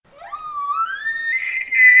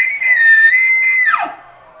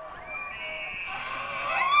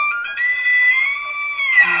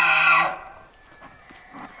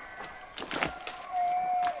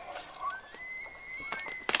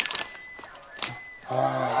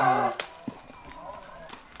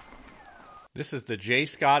This is the J.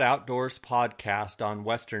 Scott Outdoors podcast on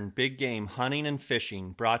Western big game hunting and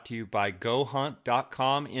fishing, brought to you by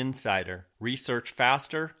GoHunt.com Insider. Research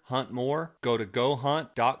faster, hunt more. Go to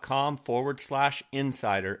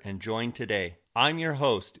GoHunt.com/insider and join today. I'm your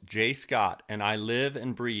host, Jay Scott, and I live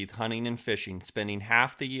and breathe hunting and fishing, spending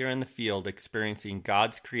half the year in the field experiencing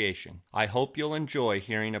God's creation. I hope you'll enjoy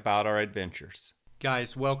hearing about our adventures.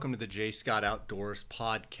 Guys, welcome to the J. Scott Outdoors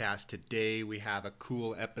podcast. Today we have a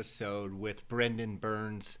cool episode with Brendan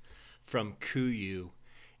Burns from KUIU.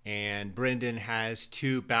 And Brendan has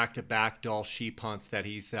two back-to-back Dall sheep hunts that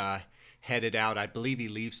he's headed out. I believe he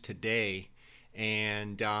leaves today.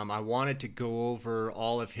 And I wanted to go over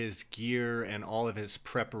all of his gear and all of his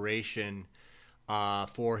preparation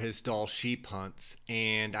for his Dall sheep hunts.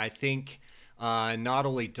 And I think not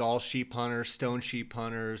only Dall sheep hunters, stone sheep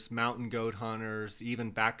hunters, mountain goat hunters,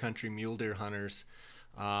 even backcountry mule deer hunters,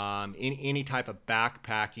 any type of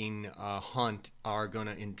backpacking hunt are going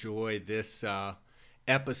to enjoy this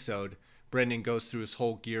episode. Brendan goes through his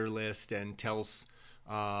whole gear list and tells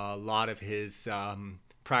a lot of his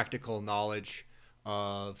practical knowledge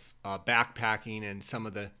of backpacking and some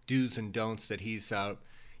of the do's and don'ts that he's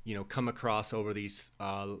come across over these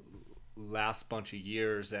last bunch of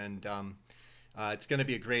years. And it's going to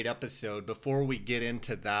be a great episode. Before we get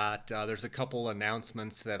into that, there's a couple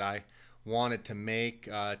announcements that I wanted to make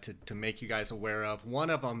to make you guys aware of.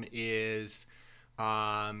 One of them is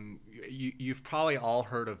you've probably all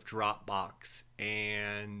heard of Dropbox,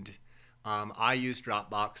 and I use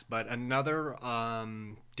Dropbox, but another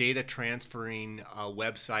data transferring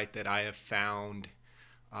website that I have found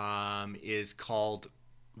is called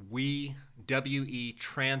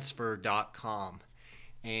wetransfer.com,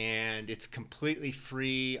 and it's completely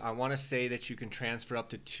free. I want to say that you can transfer up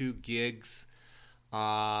to 2 gigs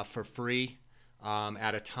for free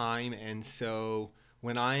at a time. And so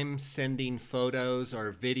when I'm sending photos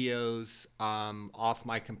or videos off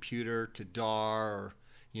my computer to DAR, or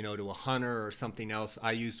to a hunter or something else,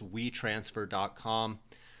 I use wetransfer.com.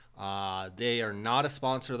 They are not a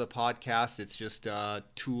sponsor of the podcast. It's just a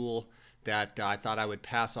tool that I thought I would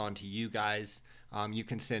pass on to you guys. You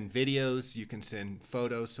can send videos, you can send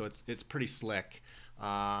photos, so it's pretty slick. So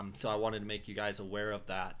I wanted to make you guys aware of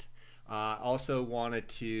that. Also wanted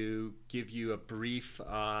to give you a brief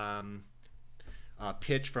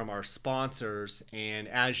pitch from our sponsors. And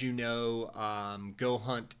as you know,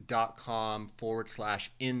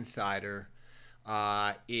 GoHunt.com/insider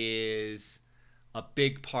is a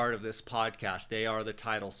big part of this podcast. They are the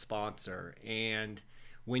title sponsor. And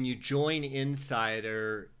when you join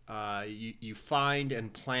Insider, you find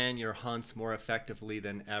and plan your hunts more effectively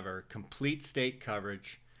than ever. Complete state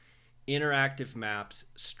coverage, interactive maps,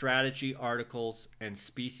 strategy articles, and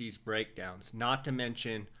species breakdowns, not to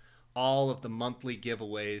mention all of the monthly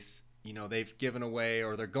giveaways. They've given away,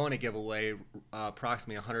 or they're going to give away,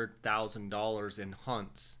 approximately $100,000 in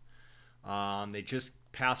hunts. They just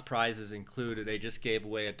past prizes included. They just gave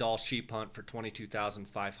away a Dall sheep hunt for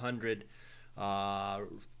 $22,500,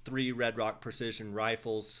 3 Red Rock Precision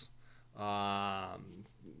rifles,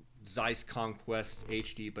 Zeiss Conquest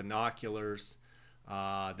HD binoculars.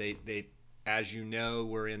 They, as you know,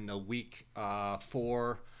 we're in the week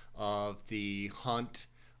 4 of the hunt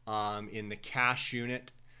in the cash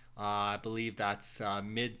unit. I believe that's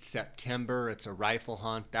mid-September. It's a rifle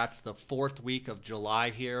hunt. That's the 4th week of July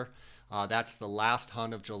here. That's the last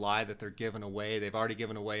hunt of July that they're giving away. They've already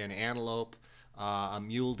given away an antelope, a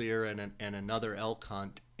mule deer, and another elk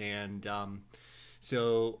hunt. And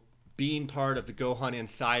so being part of the Go Hunt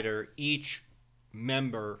Insider, each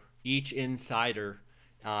member, each insider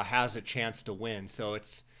has a chance to win. So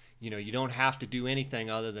it's, you don't have to do anything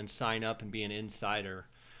other than sign up and be an insider.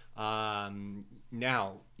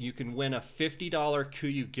 Now, you can win a $50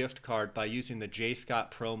 KUIU gift card by using the J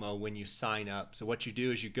Scott promo when you sign up. So what you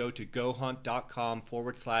do is you go to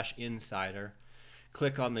gohunt.com/insider,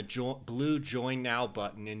 click on the blue Join Now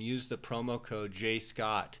button, and use the promo code J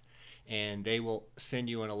Scott, and they will send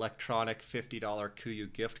you an electronic $50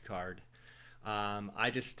 KUIU gift card.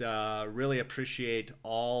 I just really appreciate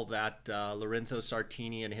all that Lorenzo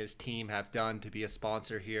Sartini and his team have done to be a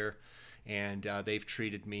sponsor here, and they've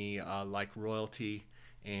treated me like royalty,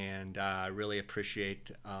 and I really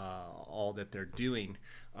appreciate all that they're doing.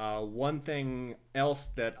 One thing else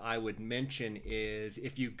that I would mention is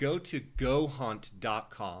if you go to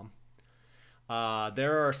gohunt.com,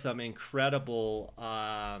 there are some incredible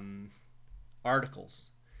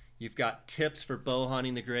articles. You've got tips for bow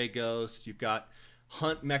hunting the gray ghost. You've got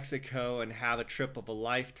hunt Mexico and have a trip of a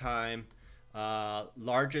lifetime.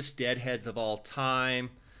 Largest deadheads of all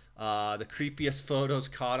time. The creepiest photos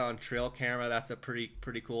caught on trail camera. That's a pretty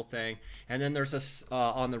cool thing. And then there's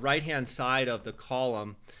on the right hand side of the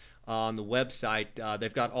column on the website.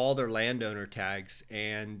 They've got all their landowner tags,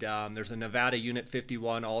 and there's a Nevada Unit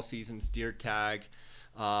 51 all seasons deer tag,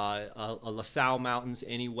 a LaSalle Mountains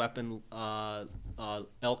any weapon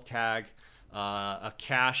elk tag, a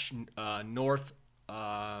Cache North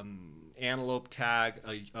antelope tag,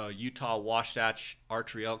 a Utah Wasatch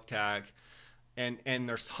archery elk tag, and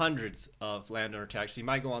there's hundreds of landowner tags. So you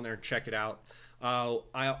might go on there and check it out.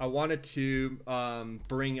 I wanted to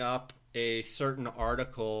bring up a certain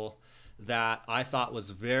article that I thought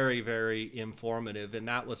was very informative, and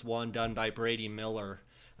that was one done by Brady Miller.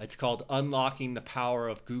 It's called "Unlocking the Power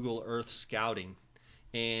of Google Earth Scouting."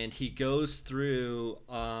 And he goes through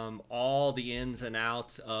all the ins and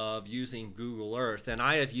outs of using Google Earth. And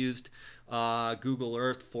I have used Google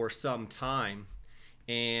Earth for some time,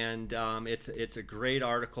 and it's a great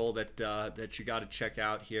article that you got to check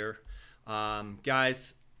out here,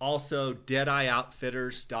 guys. Also,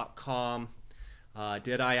 DeadeyeOutfitters.com.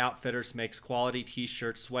 Deadeye Outfitters makes quality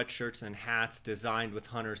T-shirts, sweatshirts, and hats designed with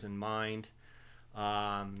hunters in mind.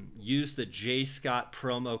 Use the J Scott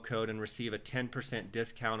promo code and receive a 10%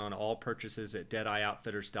 discount on all purchases at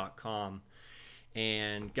DeadeyeOutfitters.com.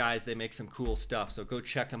 And guys, they make some cool stuff, so go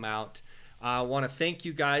check them out. I want to thank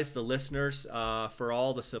you guys, the listeners, for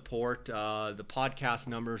all the support. The podcast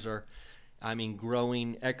numbers are,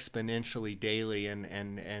 growing exponentially daily,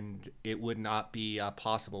 and it would not be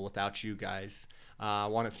possible without you guys. I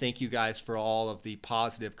want to thank you guys for all of the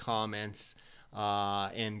positive comments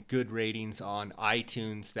and good ratings on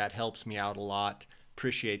iTunes. That helps me out a lot.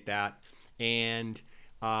 Appreciate that. And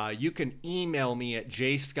you can email me at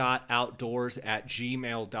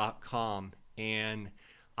jscottoutdoors@gmail.com, and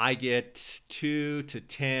I get 2 to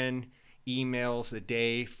 10 emails a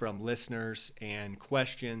day from listeners and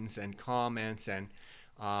questions and comments, and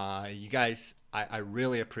you guys, I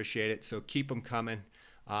really appreciate it. So keep them coming.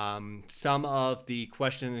 Some of the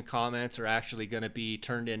questions and comments are actually going to be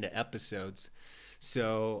turned into episodes.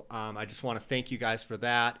 So I just want to thank you guys for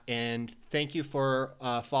that, and thank you for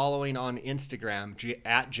following on Instagram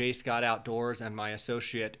at JScottOutdoors, and my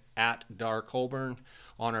associate at Dar Colburn,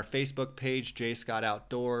 on our Facebook page J Scott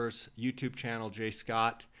Outdoors, YouTube channel J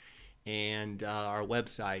Scott, and our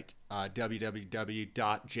website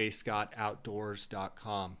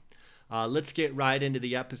www.jscottoutdoors.com. Let's get right into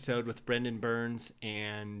the episode with Brendan Burns,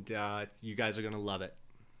 and you guys are going to love it.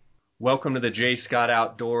 Welcome to the J Scott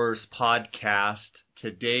Outdoors podcast.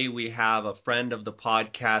 Today we have a friend of the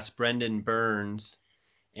podcast, Brendan Burns.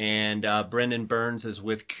 And Brendan Burns is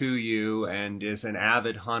with KUIU and is an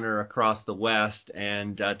avid hunter across the West.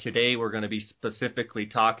 And today we're going to be specifically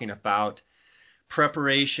talking about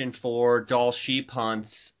preparation for Dall sheep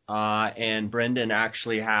hunts. And Brendan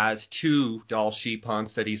actually has 2 Dall sheep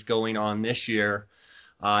hunts that he's going on this year.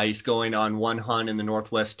 He's going on one hunt in the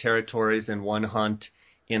Northwest Territories and one hunt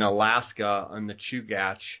in Alaska on the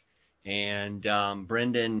Chugach. And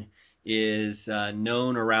Brendan is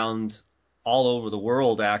known around all over the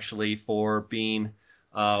world, actually, for being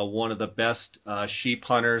one of the best sheep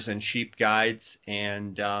hunters and sheep guides.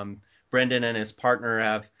 And Brendan and his partner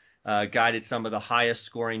have guided some of the highest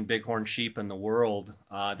scoring bighorn sheep in the world.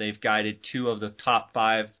 They've guided 2 of the top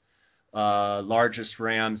 5 largest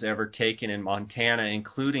rams ever taken in Montana,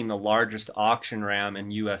 including the largest auction ram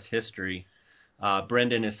in U.S. history.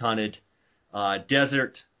 Brendan has hunted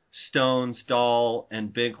desert, stones, Dall,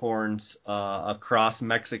 and bighorns across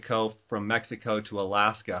Mexico, from Mexico to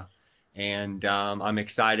Alaska. And I'm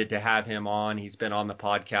excited to have him on. He's been on the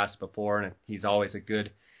podcast before, and he's always a good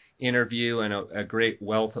interview and a great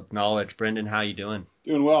wealth of knowledge. Brendan, how you doing?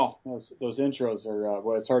 Doing well. Those intros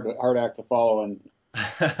are, it's hard act to follow. And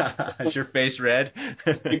is your face red?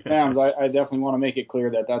 Big fans. I definitely want to make it clear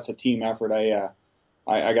that that's a team effort. I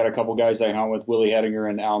got a couple guys I hunt with, Willie Hedinger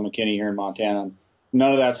and Al McKinney here in Montana. And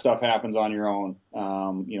none of that stuff happens on your own.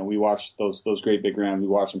 We watch those great big rams. We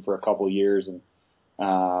watch them for a couple of years, and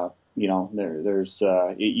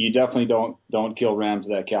you definitely don't kill rams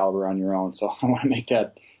of that caliber on your own. So I want to make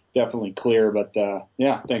that definitely clear. But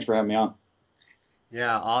yeah, thanks for having me on.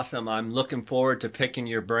 Yeah, awesome. I'm looking forward to picking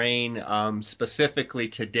your brain specifically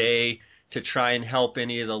today to try and help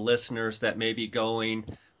any of the listeners that may be going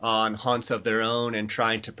on hunts of their own and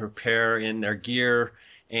trying to prepare in their gear,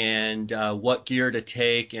 and what gear to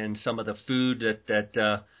take, and some of the food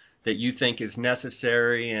that you think is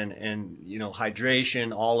necessary, and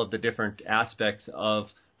hydration, all of the different aspects of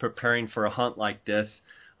preparing for a hunt like this.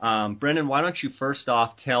 Brendan, why don't you first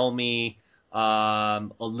off tell me a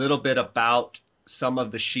little bit about some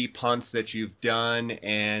of the sheep hunts that you've done,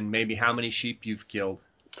 and maybe how many sheep you've killed?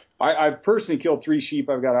 I've personally killed 3 sheep.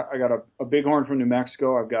 I got a bighorn from New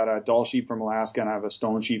Mexico. I've got a Dall sheep from Alaska, and I have a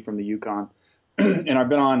stone sheep from the Yukon. And I've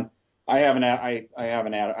been on. I haven't. I'd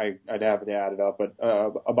have to add it up, but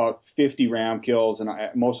about 50 ram kills, and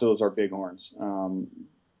most of those are bighorns.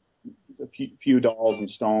 A few Dalls and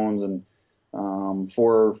stones, and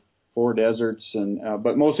four deserts, and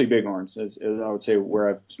but mostly bighorns is I would say where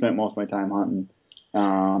I've spent most of my time hunting.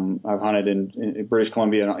 I've hunted in British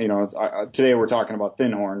Columbia. Today we're talking about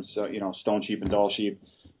thin horns, so, stone sheep and Dall sheep,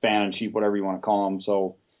 Fannin sheep, whatever you want to call them.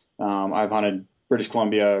 So I've hunted British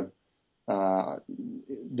Columbia, the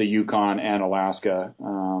Yukon, and Alaska.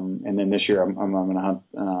 And then this year I'm going to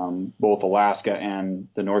hunt both Alaska and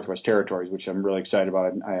the Northwest Territories, which I'm really excited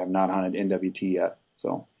about. I have not hunted NWT yet.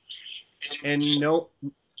 So. And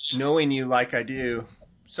knowing you like I do,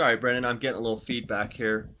 sorry, Brennan, I'm getting a little feedback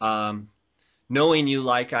here. Knowing you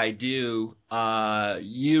like I do,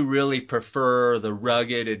 you really prefer the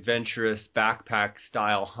rugged, adventurous,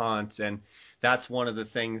 backpack-style hunts, and that's one of the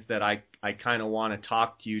things that I kind of want to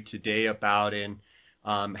talk to you today about, in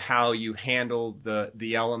how you handle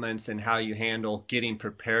the elements and how you handle getting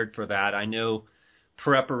prepared for that. I know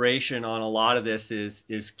preparation on a lot of this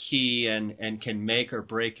is key and can make or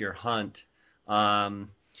break your hunt.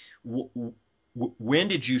 When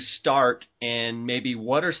did you start, and maybe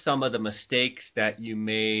what are some of the mistakes that you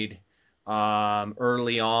made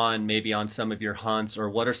early on, maybe on some of your hunts, or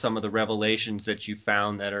what are some of the revelations that you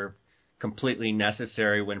found that are completely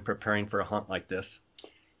necessary when preparing for a hunt like this?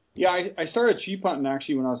 Yeah, I started sheep hunting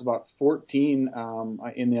actually when I was about 14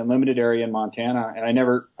 in the Unlimited area in Montana, and I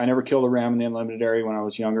never killed a ram in the Unlimited area when I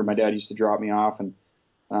was younger. My dad used to drop me off, and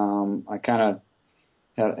I kind of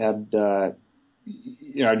had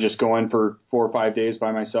I'd just go in for 4 or 5 days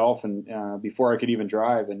by myself, and before I could even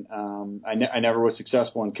drive, and I never was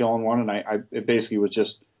successful in killing one, and it basically was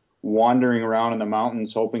just wandering around in the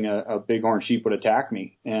mountains hoping a bighorn sheep would attack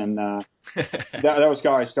me, and that was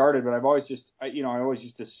how I started. But I've always I always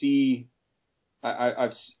used to see,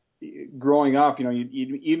 I've growing up,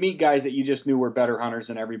 you meet guys that you just knew were better hunters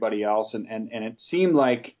than everybody else, and it seemed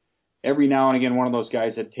like every now and again one of those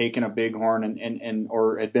guys had taken a bighorn and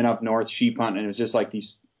or had been up north sheep hunting, and it was just like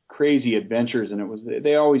these crazy adventures, and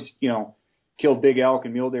they always killed big elk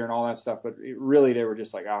and mule deer and all that stuff, but really they were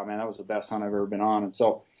just like, oh man, that was the best hunt I've ever been on. And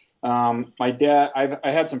so my dad,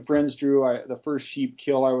 I had some friends drew. The first sheep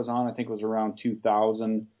kill I was on, I think, was around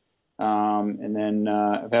 2000, and then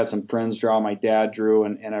I've had some friends draw. My dad drew,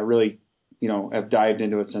 and I really have dived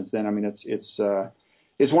into it since then. I mean,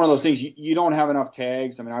 it's one of those things, you don't have enough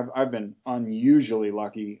tags. I mean, I've been unusually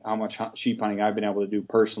lucky how much sheep hunting I've been able to do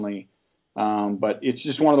personally. But it's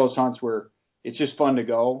just one of those hunts where it's just fun to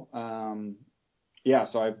go.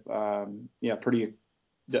 So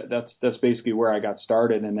that's basically where I got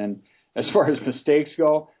started. And then as far as mistakes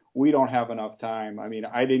go, we don't have enough time. I mean,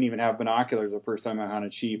 I didn't even have binoculars the first time I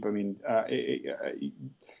hunted sheep. I mean,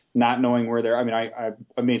 not knowing where they're, I mean, I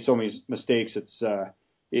made so many mistakes.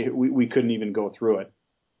 We couldn't even go through it.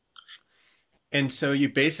 And so you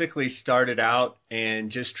basically started out and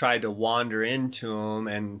just tried to wander into them,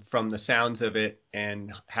 and from the sounds of it,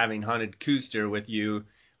 and having hunted Coues deer with you,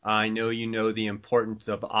 I know you know the importance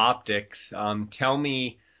of optics. Tell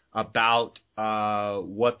me about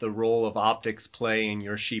what the role of optics play in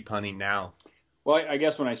your sheep hunting now. Well, I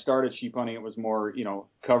guess when I started sheep hunting, it was more,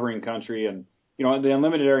 covering country, and the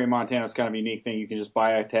Unlimited area in Montana is kind of a unique thing. You can just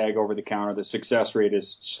buy a tag over the counter. The success rate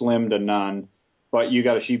is slim to none. But you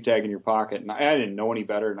got a sheep tag in your pocket, and I didn't know any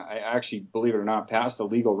better. And I actually, believe it or not, passed a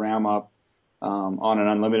legal ram up on an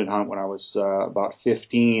unlimited hunt when I was about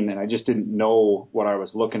 15, and I just didn't know what I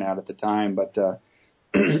was looking at the time. But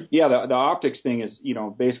the optics thing is,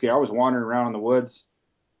 basically I was wandering around in the woods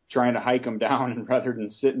trying to hike them down, and rather than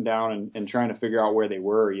sitting down and trying to figure out where they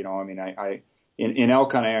were. I mean, in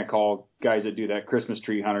elk hunting, I call guys that do that Christmas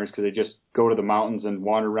tree hunters, because they just go to the mountains and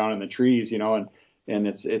wander around in the trees, and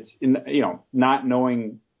it's not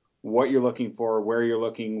knowing what you're looking for, where you're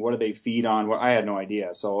looking, what do they feed on. I had no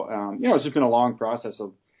idea. So, it's just been a long process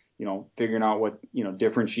of, figuring out what,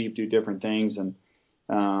 different sheep do different things. And,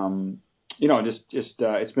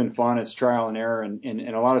 it's been fun. It's trial and error. And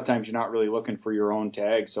a lot of times you're not really looking for your own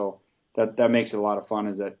tag. So that makes it a lot of fun,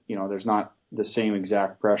 is that, there's not the same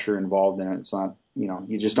exact pressure involved in it. It's not,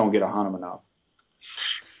 you just don't get to hunt them enough.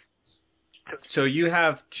 So you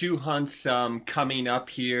have 2 hunts coming up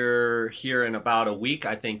here in about a week,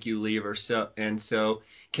 I think you leave, or so. And so,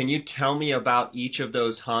 can you tell me about each of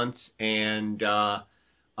those hunts and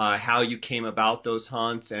how you came about those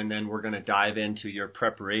hunts? And then we're going to dive into your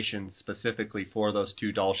preparation specifically for those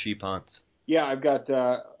 2 Dall sheep hunts. Yeah, I've got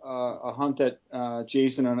a hunt that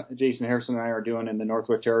Jason Harrison and I are doing in the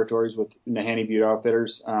Northwest Territories with Nahanni Butte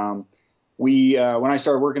Outfitters. We when I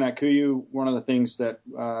started working at KUIU, one of the things that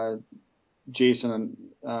Jason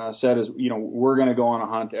said is, we're going to go on a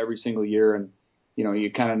hunt every single year, and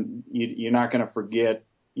you're not going to forget.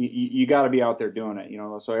 You got to be out there doing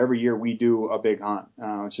it. So every year we do a big hunt.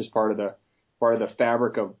 It's just part of the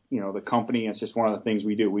fabric of the company. It's just one of the things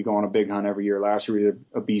we do. We go on a big hunt every year. Last year we did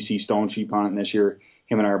a BC stone sheep hunt, and this year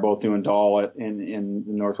him and I are both doing Doll in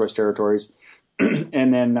the Northwest Territories.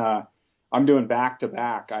 And then I'm doing back to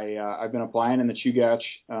back. I've been applying in the Chugach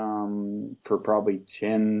for probably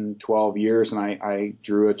 10, 12 years, and I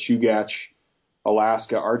drew a Chugach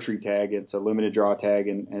Alaska archery tag. It's a limited draw tag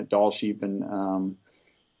and Doll sheep, and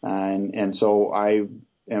so I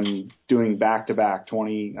am doing back to back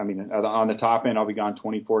 20. I mean, on the top end, I'll be gone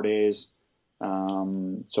 24 days.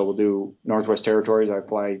 So we'll do Northwest Territories. I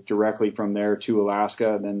fly directly from there to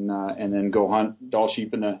Alaska, and then go hunt Doll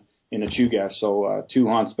sheep in the Chugach. So 2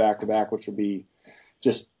 hunts back to back, which will be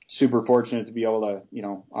just super fortunate to be able to,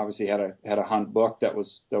 obviously had a hunt booked that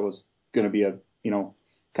was going to be a,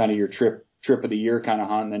 kind of your trip of the year kind of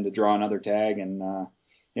hunt, and then to draw another tag. And,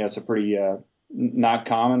 it's a pretty, not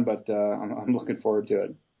common, but, I'm looking forward to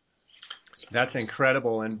it. That's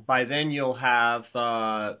incredible. And by then you'll have,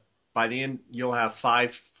 you'll have five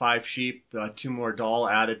sheep, 2 more Doll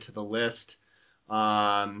added to the list.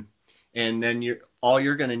 And then all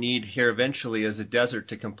you're going to need here eventually is a desert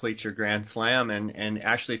to complete your Grand Slam. And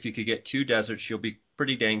actually, if you could get 2 deserts, you'll be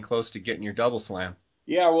pretty dang close to getting your double slam.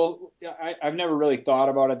 Yeah, well, I've never really thought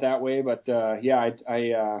about it that way, but I've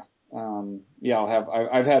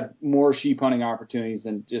had more sheep hunting opportunities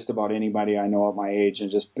than just about anybody I know at my age, and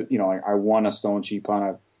just I won a stone sheep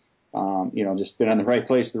hunt. I've just been in the right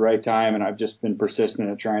place at the right time, and I've just been persistent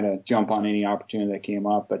at trying to jump on any opportunity that came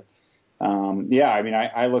up. But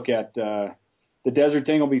I look at the desert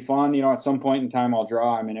thing will be fun. At some point in time I'll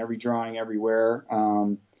draw. I'm in every drawing everywhere.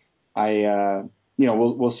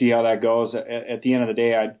 We'll see how that goes. At the end of the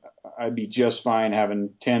day, I'd be just fine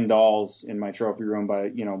having 10 Dolls in my trophy room by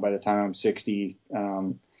the time I'm 60. I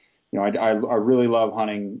really love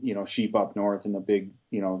hunting, sheep up north in the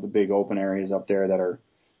big open areas up there that are,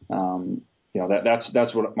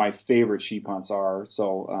 that's what my favorite sheep hunts are.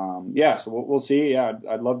 So, so we'll see. Yeah,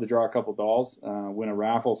 I'd love to draw a couple Dolls, win a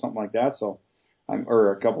raffle, something like that. So,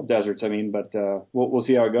 or a couple deserts, but we'll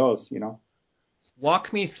see how it goes,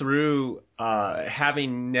 Walk me through,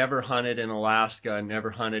 having never hunted in Alaska, never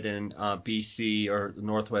hunted in BC or the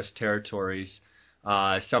Northwest Territories,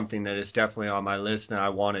 something that is definitely on my list and I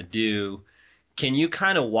want to do. Can you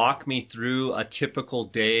kind of walk me through a typical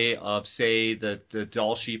day of, say, the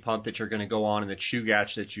Doll sheep hunt that you're going to go on and the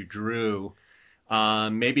Chugach that you drew,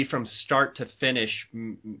 maybe from start to finish,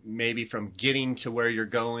 maybe from getting to where you're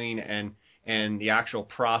going and the actual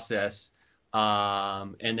process,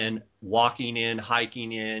 and then walking in,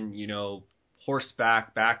 hiking in,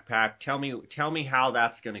 horseback, backpack. Tell me how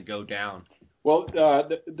that's going to go down. Well,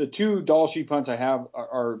 the 2 Doll sheep hunts I have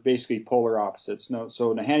are basically polar opposites.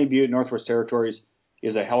 So Nahanni Butte, Northwest Territories,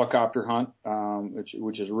 is a helicopter hunt,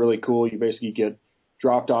 which is really cool. You basically get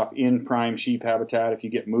dropped off in prime sheep habitat. If you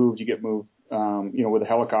get moved, with a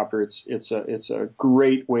helicopter. It's a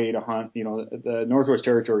great way to hunt. The Northwest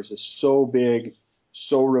Territories is so big,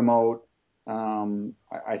 so remote.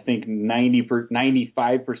 I think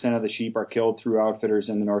 95% of the sheep are killed through outfitters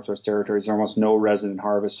in the Northwest Territories. There's almost no resident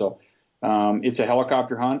harvest. So it's a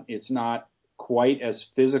helicopter hunt. It's not quite as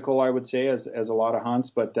physical, I would say, as a lot of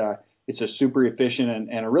hunts, but it's a super efficient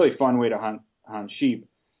and a really fun way to hunt sheep.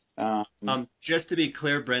 Just to be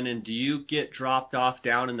clear, Brendan, do you get dropped off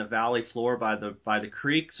down in the valley floor by the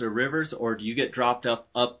creeks or rivers, or do you get dropped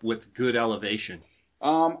up with good elevation?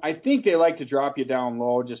 I think they like to drop you down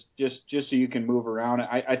low just so you can move around.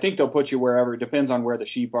 I think they'll put you wherever. It depends on where the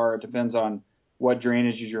sheep are. It depends on what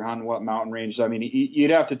drainages you're hunting, what mountain ranges. I mean, you'd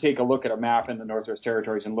have to take a look at a map in the Northwest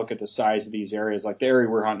Territories and look at the size of these areas. Like the area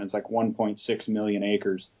we're hunting is like 1.6 million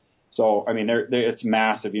acres. So, I mean, it's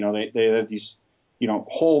massive. They have these,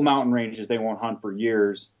 whole mountain ranges they won't hunt for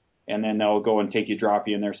years, and then they'll go and drop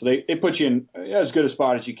you in there. So they put you in as good a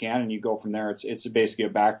spot as you can, and you go from there. It's basically a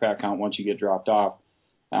backpack hunt once you get dropped off.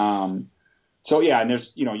 So yeah, and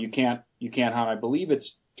there's, you can't hunt. I believe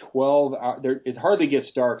it's 12 hours. It hardly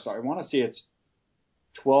gets dark. So I want to say it's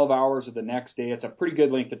 12 hours of the next day. It's a pretty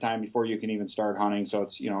good length of time before you can even start hunting. So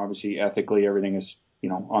it's, obviously ethically everything is,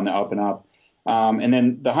 on the up and up. And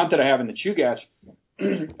then the hunt that I have in the Chugach,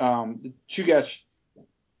 the Chugach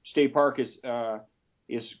State Park is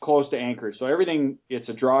close to Anchorage. So everything, it's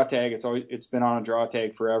a draw tag. It's been on a draw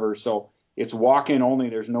tag forever. So it's walk-in only.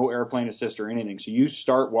 There's no airplane assist or anything. So you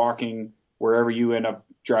start walking wherever you end up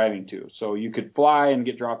driving to. So you could fly and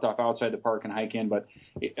get dropped off outside the park and hike in, but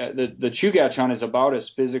the Chugach hunt is about as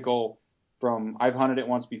physical. I've hunted it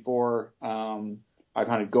once before. I've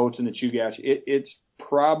hunted goats in the Chugach. It's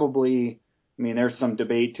probably, I mean, there's some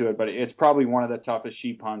debate to it, but it's probably one of the toughest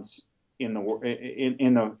sheep hunts in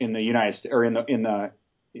the United States, or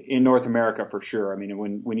in North America for sure. I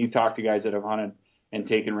mean, when you talk to guys that have hunted and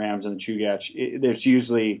taken rams in the Chugach, there's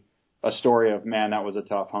usually a story of, man, that was a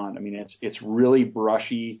tough hunt. I mean, it's really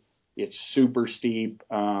brushy. It's super steep.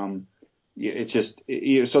 It's just,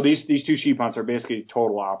 so these two sheep hunts are basically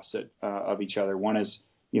total opposite of each other. One is,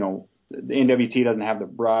 the NWT doesn't have the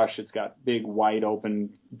brush. It's got big, wide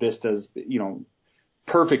open vistas,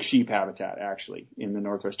 perfect sheep habitat actually in the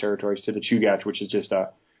Northwest Territories, to the Chugach, which is just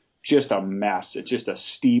a mess. It's just a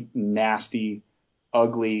steep, nasty,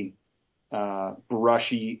 ugly,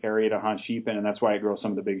 brushy area to hunt sheep in, and that's why it grows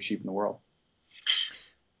some of the biggest sheep in the world.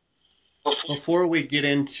 Before we get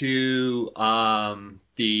into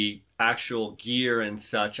the actual gear and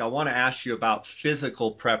such, I want to ask you about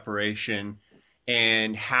physical preparation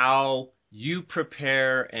and how you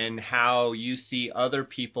prepare and how you see other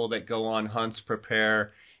people that go on hunts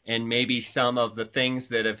prepare, and maybe some of the things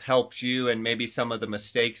that have helped you and maybe some of the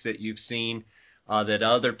mistakes that you've seen that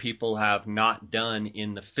other people have not done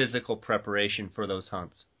in the physical preparation for those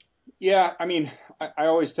hunts. Yeah, I mean, I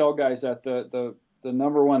always tell guys that the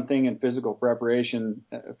number one thing in physical preparation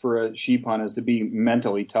for a sheep hunt is to be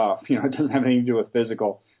mentally tough. It doesn't have anything to do with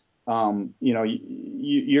physical.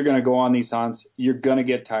 You're going to go on these hunts. You're going to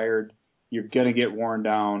get tired. You're going to get worn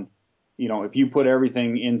down. If you put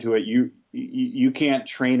everything into it, you can't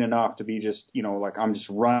train enough to be just, like I'm just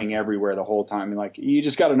running everywhere the whole time. And like, you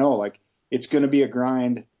just got to know, like, it's going to be a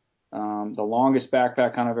grind. The longest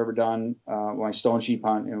backpack hunt I've ever done, my stone sheep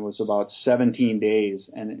hunt, it was about 17 days.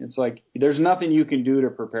 And it's like, there's nothing you can do to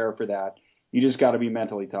prepare for that. You just got to be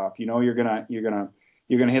mentally tough. You're going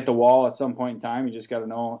to hit the wall at some point in time. You just got to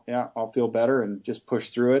know, yeah, I'll feel better, and just push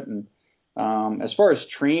through it. And as far as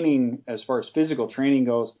physical training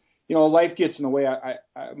goes, life gets in the way.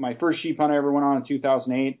 My first sheep hunt I ever went on in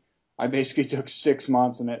 2008, I basically took 6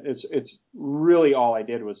 months, and it's really all I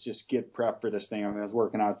did was just get prepped for this thing. I mean, I was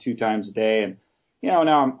working out 2 times a day, and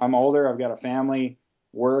now I'm older. I've got a family,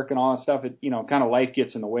 work, and all that stuff. Kind of life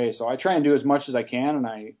gets in the way. So I try and do as much as I can. And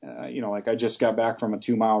I just got back from a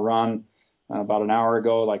 2-mile run about an hour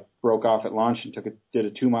ago. Like, broke off at lunch and did a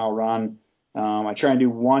 2-mile run. I try and do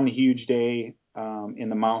one huge day in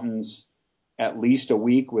the mountains at least a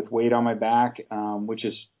week with weight on my back, which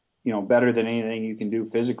is better than anything you can do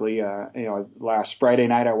physically. Last Friday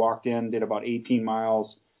night I walked in, did about 18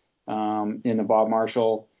 miles in the Bob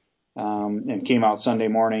Marshall, and came out Sunday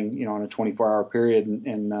morning, in a 24-hour period.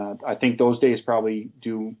 And I think those days probably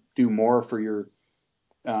do more for your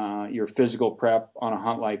physical prep on a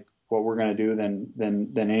hunt like what we're going to do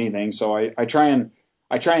than anything. So I try and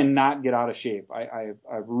not get out of shape. I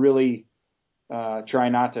really try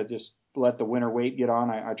not to just let the winter weight get on.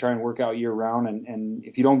 I try and work out year round, and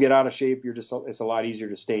if you don't get out of shape, it's a lot easier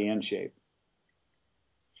to stay in shape.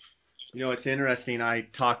 It's interesting. I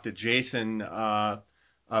talked to Jason a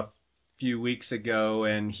few weeks ago,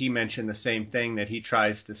 and he mentioned the same thing, that he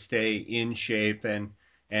tries to stay in shape,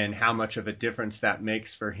 and how much of a difference that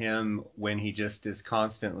makes for him when he just is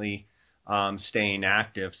constantly staying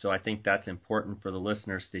active. So I think that's important for the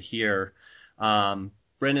listeners to hear.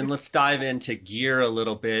 Brendan, let's dive into gear a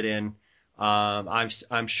little bit, and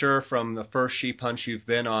I'm sure from the first sheep hunts you've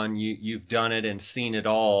been on, you've done it and seen it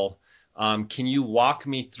all. Can you walk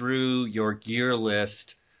me through your gear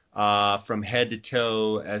list from head to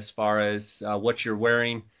toe, as far as what you're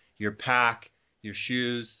wearing, your pack, your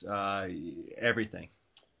shoes, everything?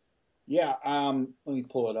 Yeah, let me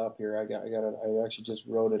pull it up here. I actually just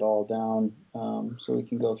wrote it all down, so we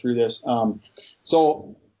can go through this.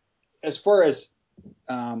 So as far as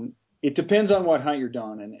it depends on what hunt you're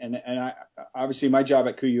doing, and I, obviously my job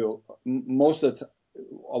at KUIU,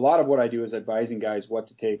 a lot of what I do is advising guys what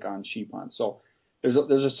to take on sheep hunts. So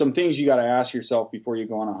there's some things you got to ask yourself before you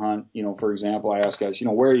go on a hunt. For example, I ask guys,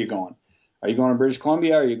 where are you going? Are you going to British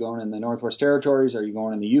Columbia? Are you going in the Northwest Territories? Are you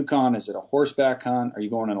going in the Yukon? Is it a horseback hunt? Are you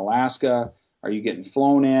going in Alaska? Are you getting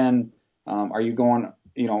flown in? Are you going,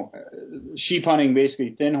 sheep hunting,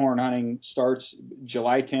 basically thin horn hunting, starts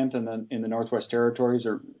July 10th in the Northwest Territories,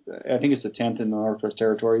 or I think it's the 10th in the Northwest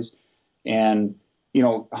Territories, and,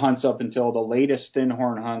 hunts up until the latest thin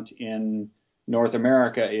horn hunt in North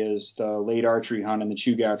America is the late archery hunt in the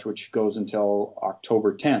Chugach, which goes until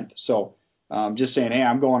October 10th. So, just saying, hey,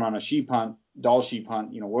 I'm going on a sheep hunt, Dall sheep hunt.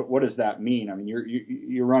 What does that mean? I mean,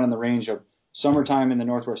 you're running the range of summertime in the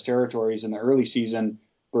Northwest Territories in the early season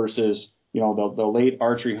versus, the late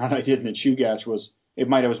archery hunt I did in the Chugach it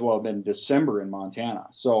might as well have been December in Montana.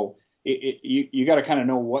 So you got to kind of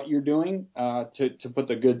know what you're doing to put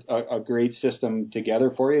a great system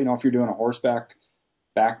together for you. If you're doing a horseback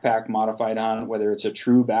backpack modified hunt, whether it's a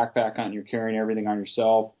true backpack hunt and you're carrying everything on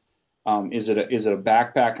yourself, is it a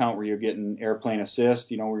backpack hunt where you're getting airplane assist,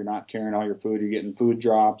 where you're not carrying all your food, you're getting food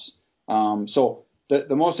drops. So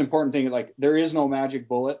the most important thing, like, there is no magic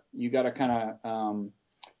bullet. You got to kind of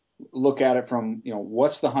look at it from,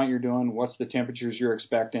 what's the hunt you're doing, what's the temperatures you're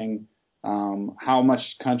expecting, how much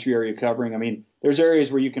country are you covering. I mean, there's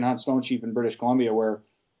areas where you can hunt stone sheep in British Columbia where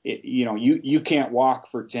you can't walk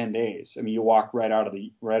for 10 days. I mean, you walk right out of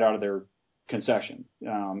their concession.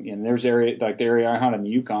 And there's area like the area I hunt in the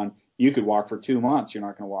Yukon, you could walk for 2 months. You're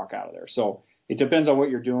not going to walk out of there. So it depends on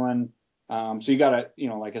what you're doing. So you got to,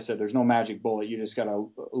 like I said, there's no magic bullet. You just got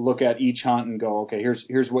to look at each hunt and go, okay,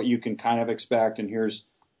 here's what you can kind of expect, and here's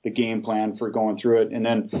the game plan for going through it. And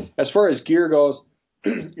then as far as gear goes,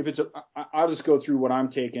 I'll just go through what I'm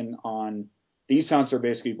taking on. These hunts are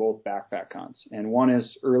basically both backpack hunts, and one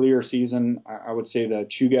is earlier season. I would say the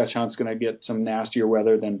Chugach hunt's going to get some nastier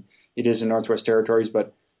weather than it is in Northwest Territories,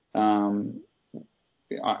 but I'm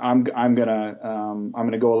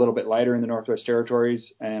gonna go a little bit lighter in the Northwest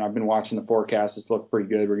Territories, and I've been watching the forecast. It's looked pretty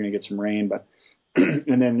good. We're going to get some rain, but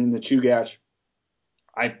and then in the Chugach,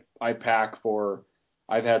 I pack for.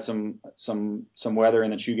 I've had some weather in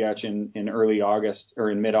the Chugach in early August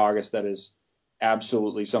or in mid-August that is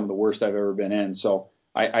absolutely some of the worst I've ever been in. So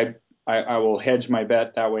I will hedge my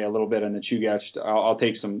bet that way a little bit in the Chugach. I'll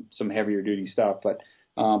take some heavier duty stuff, but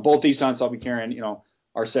both these hunts I'll be carrying,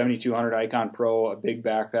 our 7200 Icon Pro, a big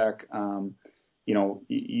backpack.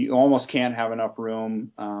 You almost can't have enough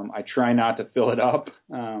room. I try not to fill it up.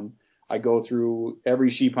 I go through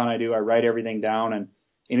every sheep hunt I do. I write everything down, and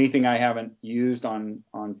anything I haven't used on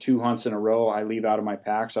 2 hunts in a row, I leave out of my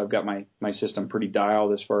pack. So I've got my system pretty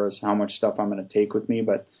dialed as far as how much stuff I'm going to take with me.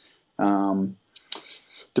 But another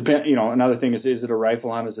thing is it a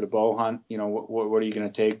rifle hunt? Is it a bow hunt? What are you going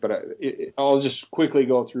to take? But I'll just quickly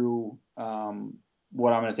go through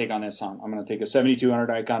what I'm going to take on this hunt. I'm going to take a 7200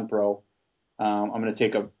 Icon Pro. I'm going to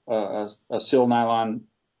take a Sil Nylon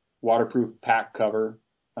waterproof pack cover.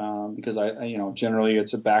 Because generally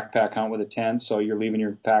it's a backpack hunt with a tent, so you're leaving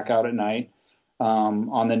your pack out at night.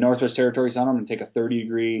 On the Northwest Territories hunt, I'm going to take a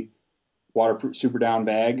 30-degree waterproof super down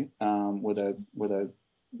bag with a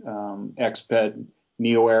Exped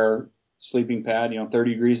NeoAir sleeping pad.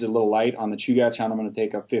 30 degrees is a little light. On the Chugach hunt, I'm going to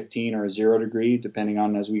take a 15 or a 0 degree, depending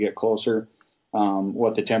on as we get closer,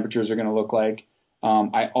 what the temperatures are going to look like.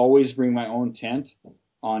 I always bring my own tent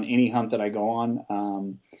on any hunt that I go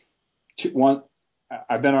on.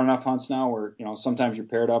 I've been on enough hunts now where, sometimes you're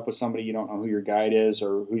paired up with somebody, you don't know who your guide is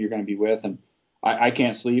or who you're going to be with. And I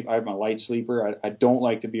can't sleep. I have my light sleeper. I don't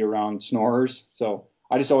like to be around snorers. So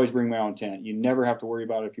I just always bring my own tent. You never have to worry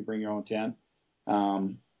about it if you bring your own tent.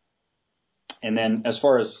 And then as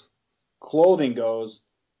far as clothing goes,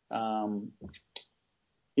 obviously.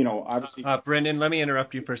 Brendan, let me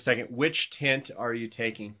interrupt you for a second. Which tent are you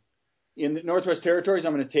taking? In the Northwest Territories,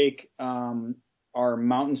 I'm going to take our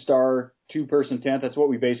Mountain Star 2-person tent. That's what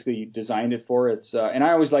we basically designed it for. It's and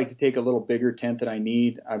I always like to take a little bigger tent than I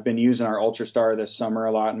need. I've been using our Ultra Star this summer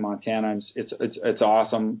a lot in Montana. It's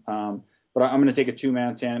awesome. But I'm going to take a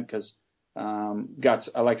 2-man tent because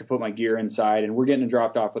I like to put my gear inside, and we're getting it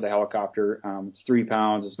dropped off with a helicopter. It's 3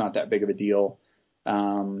 pounds. It's not that big of a deal.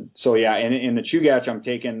 So yeah, and in the Chugach, I'm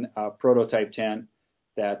taking a prototype tent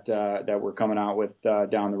that we're coming out with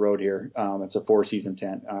down the road here. It's a 4-season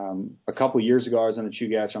tent. A couple of years ago, I was in the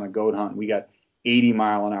Chugach on a goat hunt. We got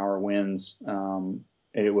 80-mile-an-hour winds. And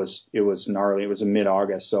it was gnarly. It was in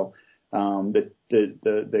mid-August, so the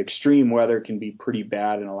extreme weather can be pretty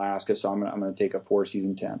bad in Alaska. So I'm going to take a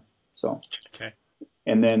 4-season tent. So okay,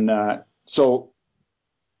 and then so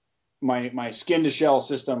my skin to shell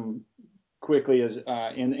system. Quickly is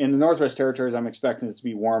in the Northwest Territories, I'm expecting it to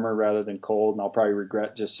be warmer rather than cold, and I'll probably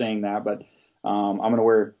regret just saying that. But I'm going to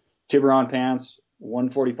wear Tiburon pants,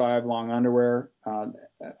 145 long underwear.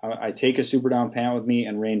 I take a super down pant with me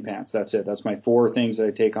and rain pants. That's it. That's my 4 things that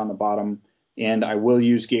I take on the bottom. And I will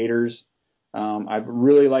use gaiters. I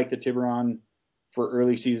really like the Tiburon for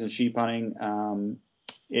early season sheep hunting,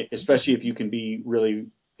 especially if you can be really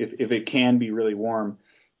if it can be really warm.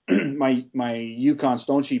 My Yukon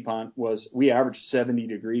stone sheep hunt we averaged 70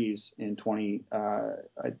 degrees in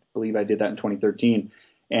I believe I did that in 2013.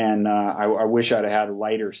 And I wish I'd have had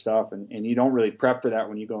lighter stuff. And you don't really prep for that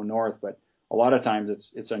when you go north, but a lot of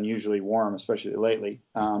times it's unusually warm, especially lately.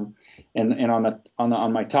 And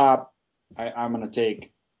on my top, I'm going to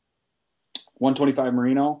take 125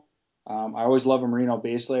 merino. I always love a merino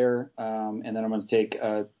base layer, and then I'm going to take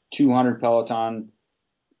a 200 Peloton,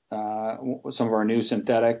 some of our new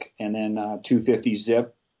synthetic, and then 250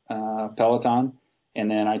 zip Peloton,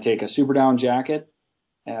 and then I take a super down jacket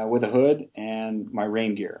with a hood and my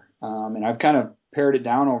rain gear. And I've kind of pared it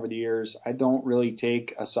down over the years. I don't really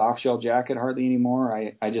take a soft shell jacket hardly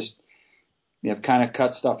anymore. I just have kind of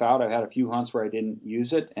cut stuff out. I've had a few hunts where I didn't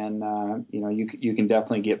use it, and you can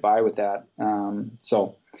definitely get by with that.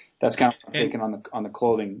 So that's kind of what I'm taking on the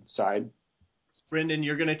clothing side. Brendan,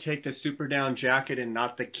 you're going to take the super down jacket and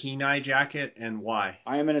not the Kenai jacket, and why?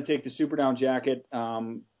 I am going to take the super down jacket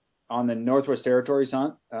on the Northwest Territories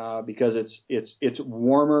hunt because it's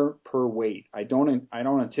warmer per weight. I don't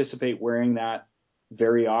anticipate wearing that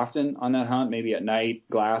very often on that hunt. Maybe at night,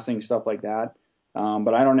 glassing, stuff like that.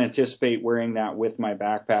 But I don't anticipate wearing that with my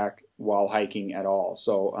backpack while hiking at all.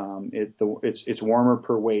 So it's warmer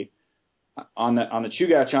per weight. On the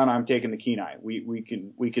Chugach hunt, I'm taking the Kenai.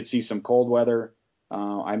 We could see some cold weather.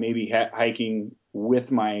 I may be hiking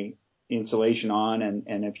with my insulation on,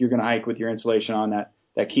 and if you're going to hike with your insulation on, that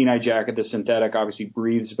Kenai jacket, the synthetic, obviously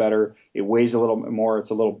breathes better. It weighs a little bit more.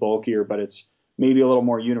 It's a little bulkier, but it's maybe a little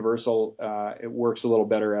more universal. It works a little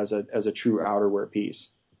better as a true outerwear piece.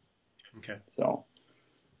 Okay. So,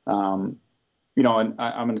 and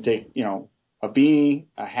I'm going to take, a beanie,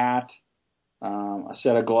 a hat, a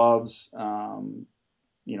set of gloves,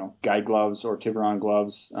 guide gloves or Tiburon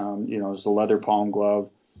gloves. There's a leather palm glove,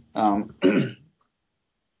 4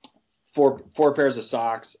 pairs of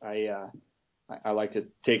socks. I like to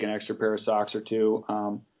take an extra pair of socks or two.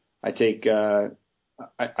 I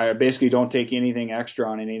basically don't take anything extra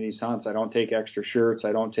on any of these hunts. I don't take extra shirts.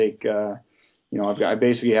 I don't take, I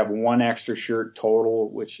basically have one extra shirt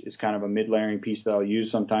total, which is kind of a mid-layering piece that I'll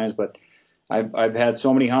use sometimes. But I've had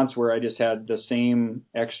so many hunts where I just had the same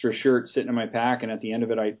extra shirt sitting in my pack, and at the end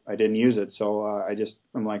of it, I didn't use it. So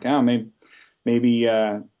I'm like, maybe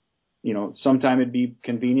sometime it'd be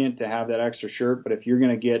convenient to have that extra shirt. But if you're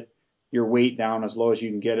going to get your weight down as low as you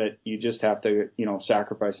can get it, you just have to,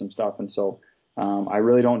 sacrifice some stuff. And so, I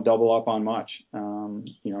really don't double up on much.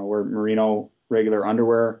 Wear merino regular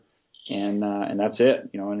underwear and that's it,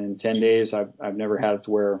 and in 10 days, I've never had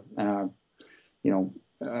to wear,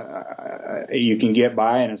 you can get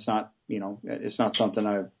by, and it's not something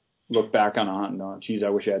I look back on a hunt and go, geez, I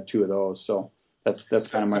wish I had 2 of those. So that's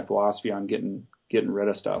kind of my philosophy on getting rid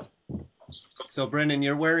of stuff. So, Brendan,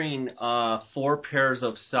 you're wearing 4 pairs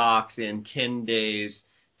of socks in 10 days.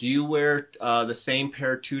 Do you wear the same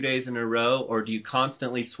pair 2 days in a row, or do you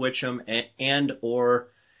constantly switch them, or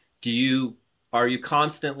are you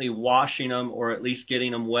constantly washing them, or at least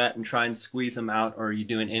getting them wet and trying to squeeze them out, or are you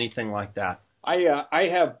doing anything like that? I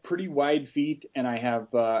have pretty wide feet, and I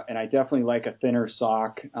definitely like a thinner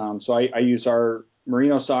sock. So I use our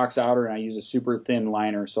merino socks outer, and I use a super thin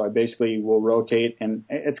liner. So I basically will rotate, and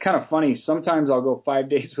it's kind of funny. Sometimes I'll go 5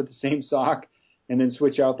 days with the same sock and then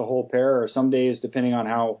switch out the whole pair, or some days, depending on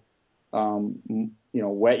how,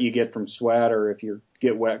 wet you get from sweat, or if you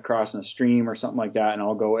get wet crossing a stream or something like that, and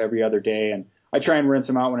I'll go every other day. And I try and rinse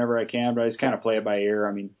them out whenever I can, but I just kind of play it by ear.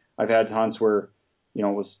 I mean, I've had hunts where, it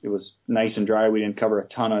was nice and dry. We didn't cover a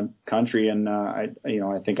ton of country, and I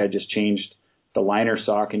think I just changed the liner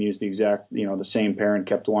sock and used the exact, the same pair, and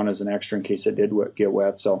kept one as an extra in case it did get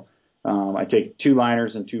wet. So I take 2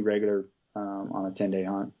 liners and 2 regular on a 10-day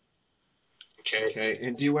hunt. Okay.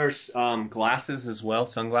 And do you wear glasses as well,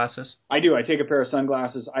 sunglasses? I do. I take a pair of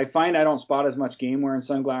sunglasses. I find I don't spot as much game wearing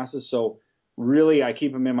sunglasses, so really I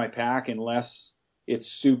keep them in my pack unless it's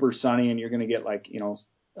super sunny and you're going to get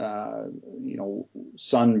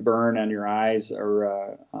sunburn on your eyes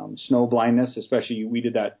or snow blindness. Especially, we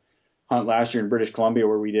did that hunt last year in British Columbia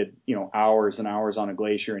where we did hours and hours on a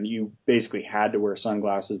glacier, and you basically had to wear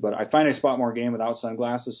sunglasses. But I find I spot more game without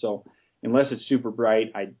sunglasses, so unless it's super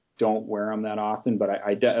bright, I don't wear them that often. But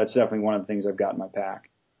that's definitely one of the things I've got in my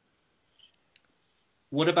pack.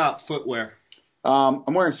 What about footwear?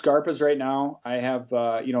 I'm wearing Scarpas right now. I have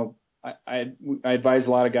I advise a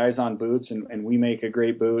lot of guys on boots, and we make a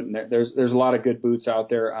great boot, and there's a lot of good boots out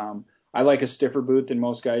there. I like a stiffer boot than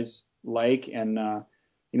most guys like, and the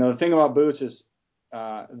thing about boots is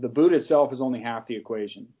the boot itself is only half the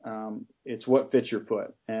equation. It's what fits your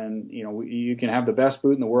foot, and you can have the best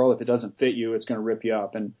boot in the world. If it doesn't fit you, it's going to rip you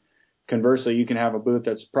up. And conversely, you can have a boot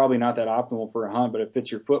that's probably not that optimal for a hunt, but it fits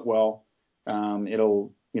your foot well.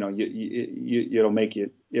 It'll make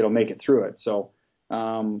it through it. So.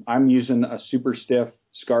 I'm using a super stiff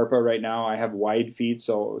Scarpa right now. I have wide feet,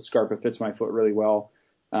 so Scarpa fits my foot really well.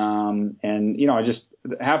 I just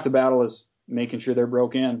half the battle is, making sure they're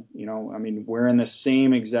broke in. I mean, wearing the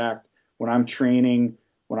same exact, when I'm training,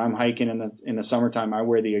 when I'm hiking in the summertime, I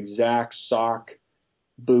wear the exact sock,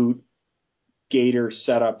 boot, gaiter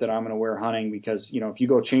setup that I'm going to wear hunting, because, if you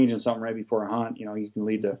go changing something right before a hunt, you can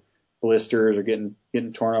lead to blisters or getting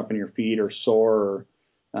torn up in your feet or sore.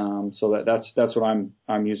 So that's what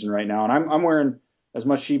I'm using right now. And I'm wearing, as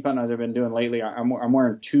much sheep hunting as I've been doing lately, I'm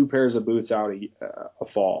wearing 2 pairs of boots out a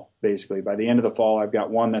fall, basically. By the end of the fall, I've got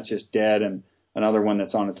one that's just dead and another one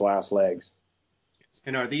that's on its last legs.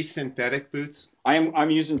 And are these synthetic boots? I'm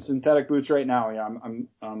using synthetic boots right now. Yeah,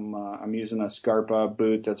 I'm using a Scarpa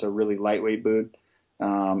boot that's a really lightweight boot.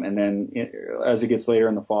 And then as it gets later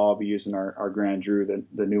in the fall, I'll be using our Grand Drew,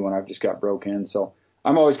 the new one I've just got broke in. So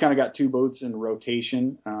I'm always kind of got 2 boots in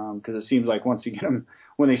rotation, because it seems like once you get them,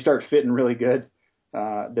 when they start fitting really good,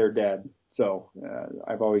 they're dead. So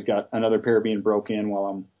I've always got another pair being broke in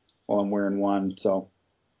while I'm wearing one. So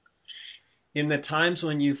in the times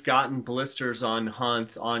when you've gotten blisters on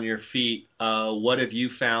hunts on your feet, what have you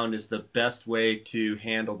found is the best way to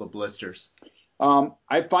handle the blisters?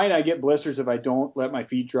 I find I get blisters if I don't let my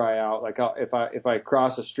feet dry out. Like if I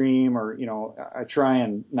cross a stream, or I try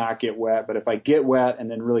and not get wet. But if I get wet and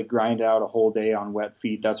then really grind out a whole day on wet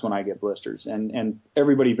feet, that's when I get blisters. And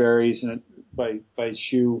everybody varies by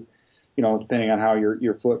shoe, depending on how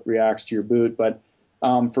your foot reacts to your boot. But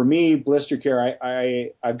for me, blister care,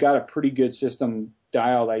 I've got a pretty good system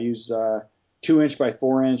dialed. I use 2-inch by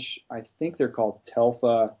 4-inch. I think they're called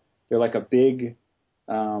Telfa. They're like a big.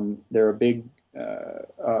 They're a big.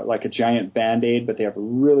 Like a giant Band-Aid, but they have a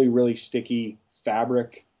really, really sticky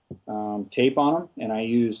fabric tape on them, and I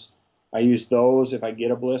use those if I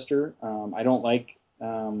get a blister. I don't like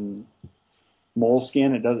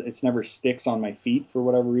moleskin. It never sticks on my feet for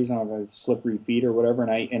whatever reason. I have slippery feet or whatever,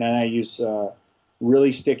 and I use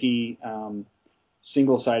really sticky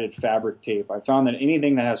single-sided fabric tape. I found that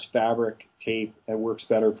anything that has fabric tape, that works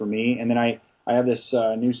better for me. And then I have this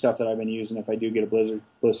new stuff that I've been using if I do get a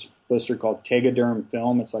blister called Tegaderm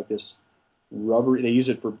film. It's like this rubbery, they use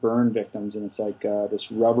it for burn victims, and it's like this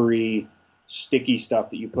rubbery, sticky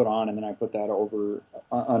stuff that you put on, and then I put that over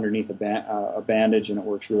underneath a bandage, and it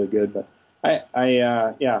works really good. But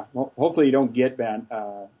hopefully you don't get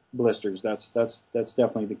blisters. That's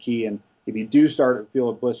definitely the key. And if you do start to feel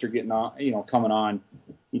a blister getting on, coming on,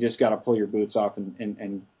 you just got to pull your boots off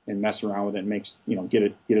and mess around with it and get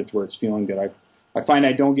it to where it's feeling good. I find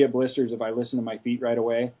I don't get blisters if I listen to my feet right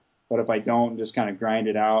away, but if I don't, just kind of grind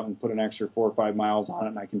it out and put an extra 4 or 5 miles on it,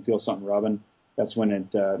 and I can feel something rubbing, that's when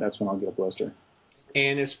I'll get a blister.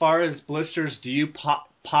 And as far as blisters, do you pop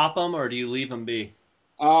them or do you leave them be?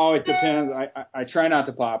 Oh, it depends. I try not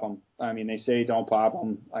to pop them. I mean, they say don't pop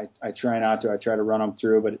them. I try not to. I try to run them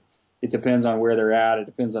through, but it depends on where they're at. It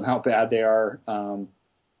depends on how bad they are.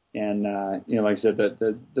 Like I said,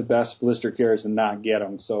 the best blister care is to not get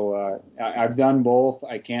them. So I've done both.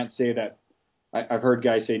 I can't say that. I've heard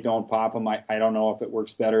guys say don't pop them. I don't know if it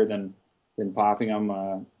works better than popping them.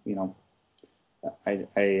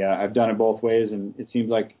 I've done it both ways, and it seems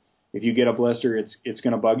like if you get a blister, it's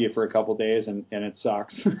going to bug you for a couple days, and it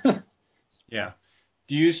sucks. Yeah.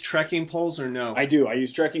 Do you use trekking poles or no? I do. I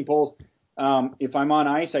use trekking poles. If I'm on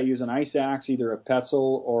ice, I use an ice axe, either a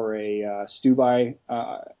Petzl or a Stubai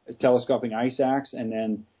telescoping ice axe. And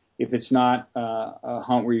then if it's not a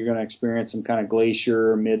hunt where you're going to experience some kind of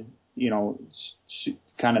glacier,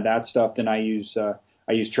 kind of that stuff, then I use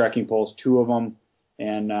trekking poles, 2 of them,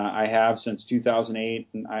 and I have since 2008.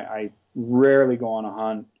 And I rarely go on a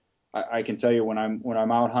hunt. I can tell you when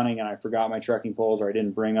I'm out hunting and I forgot my trekking poles or I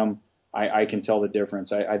didn't bring them, I can tell the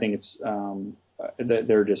difference. I think it's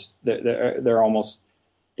they're almost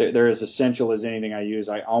they're as essential as anything I use.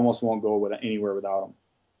 I almost won't go anywhere without them.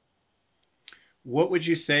 What would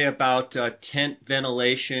you say about tent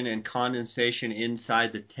ventilation and condensation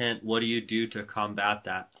inside the tent? What do you do to combat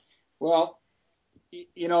that? Well,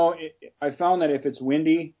 I found that if it's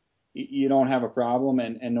windy, you don't have a problem,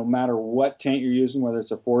 and no matter what tent you're using, whether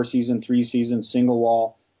it's a 4-season, 3-season, single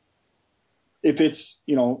wall, if it's,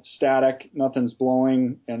 static, nothing's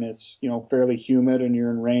blowing, and it's, fairly humid and you're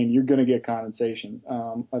in rain, you're going to get condensation.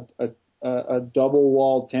 A double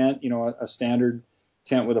wall tent, a standard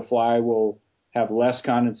tent with a fly will have less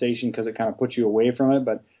condensation because it kind of puts you away from it.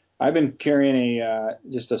 But I've been carrying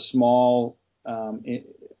just a small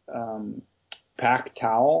pack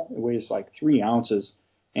towel. It weighs like 3 ounces.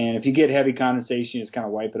 And if you get heavy condensation, you just kind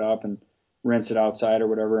of wipe it up and rinse it outside or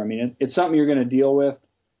whatever. I mean, it's something you're going to deal with.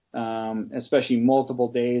 Especially multiple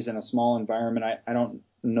days in a small environment. I don't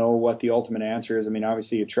know what the ultimate answer is. I mean,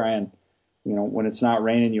 obviously you try and, when it's not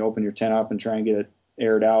raining, you open your tent up and try and get it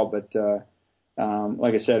aired out. But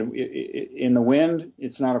Like I said, in the wind,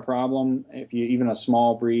 it's not a problem. If you even a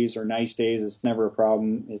small breeze or nice days, it's never a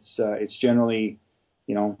problem. It's generally,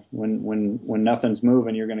 when nothing's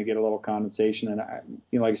moving, you're going to get a little condensation.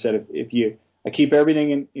 And like I said, I keep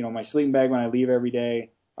everything in, my sleeping bag when I leave every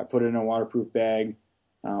day. I put it in a waterproof bag.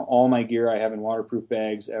 All my gear I have in waterproof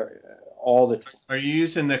bags. Are you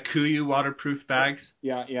using the KUIU waterproof bags?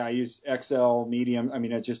 Yeah, I use XL, medium. I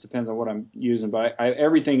mean, it just depends on what I'm using, but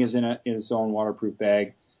everything is in its own waterproof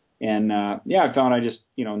bag. And I found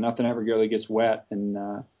nothing ever really gets wet. And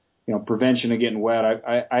prevention of getting wet.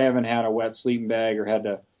 I haven't had a wet sleeping bag or had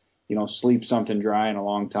to sleep something dry in a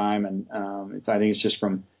long time. And I think it's just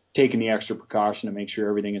from taking the extra precaution to make sure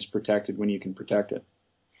everything is protected when you can protect it.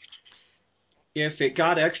 If it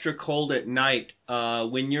got extra cold at night,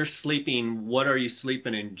 when you're sleeping, what are you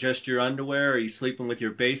sleeping in? Just your underwear? Are you sleeping with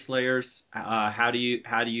your base layers? How do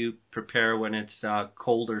you prepare when it's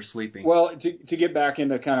colder sleeping? Well, to get back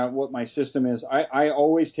into kind of what my system is, I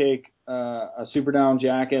always take a super down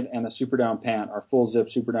jacket and a super down pant, our full zip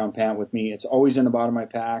super down pant with me. It's always in the bottom of my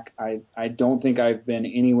pack. I don't think I've been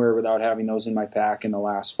anywhere without having those in my pack in the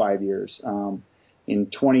last 5 years. In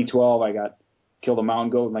 2012, I killed a mountain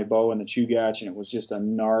goat with my bow in the Chugach, and it was just a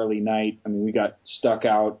gnarly night. I mean, we got stuck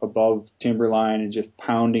out above timberline and just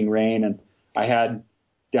pounding rain, and I had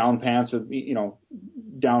down pants with me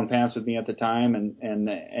at the time, and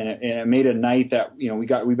it made a night that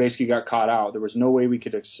we basically got caught out. There was no way we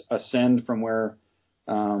could ascend from where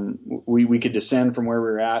we could descend from where we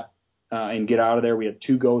were at and get out of there. We had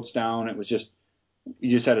 2 goats down. It was just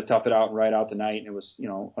you just had to tough it out and ride out the night, and it was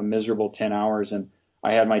a miserable 10 hours. And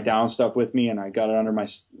I had my down stuff with me, and I got it under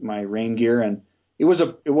my rain gear, and it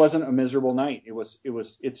wasn't a miserable night.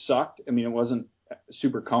 It sucked. I mean, it wasn't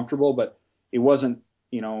super comfortable, but it wasn't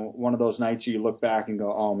one of those nights where you look back and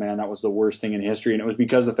go, oh man, that was the worst thing in history. And it was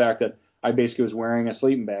because of the fact that I basically was wearing a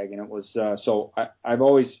sleeping bag, and it was so I've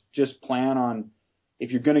always just plan on, if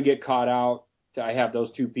you're going to get caught out, I have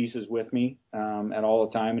those 2 pieces with me at all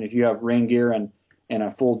the time. And if you have rain gear and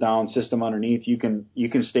a full down system underneath, you can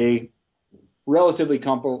stay relatively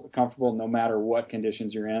comfortable no matter what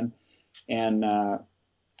conditions you're in. And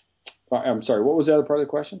I'm sorry, what was the other part of the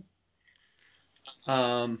question?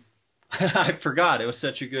 I forgot. It was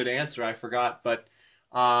such a good answer. I forgot. But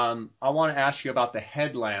I want to ask you about the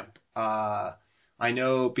headlamp. I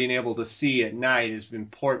know being able to see at night is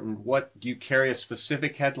important. What do you carry a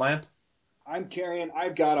specific headlamp? I've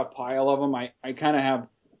got a pile of them. I kind of have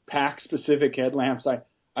pack specific headlamps.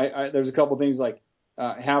 There's a couple things like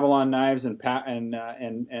Havalon knives and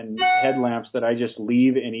headlamps that I just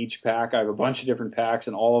leave in each pack. I have a bunch of different packs,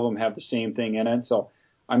 and all of them have the same thing in it. So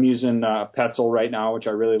I'm using Petzl right now, which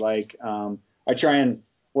I really like. I try and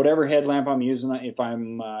whatever headlamp I'm using, if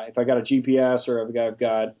I got a GPS or if I've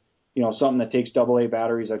got something that takes AA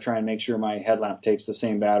batteries, I try and make sure my headlamp takes the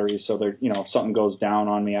same batteries. So there, if something goes down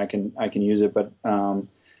on me, I can use it. But I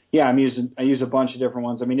use a bunch of different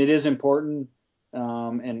ones. I mean, it is important.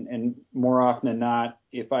 And more often than not,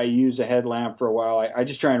 if I use a headlamp for a while, I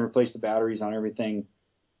just try and replace the batteries on everything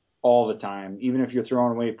all the time. Even if you're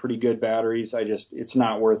throwing away pretty good batteries, it's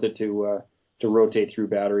not worth it to rotate through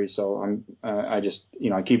batteries. So I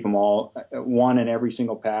keep them all, one in every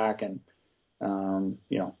single pack, and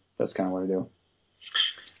that's kind of what I do.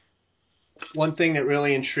 One thing that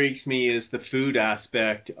really intrigues me is the food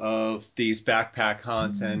aspect of these backpack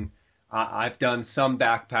hunts, and I've done some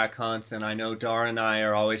backpack hunts, and I know Dar and I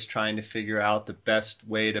are always trying to figure out the best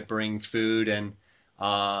way to bring food, and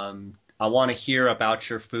I want to hear about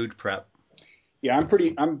your food prep. Yeah,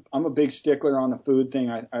 I'm a big stickler on the food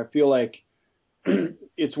thing. I feel like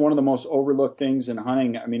it's one of the most overlooked things in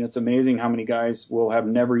hunting. I mean, it's amazing how many guys will have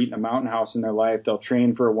never eaten a mountain house in their life. They'll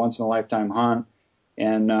train for a once in a lifetime hunt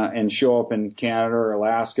and show up in Canada or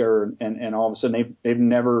Alaska, and all of a sudden they've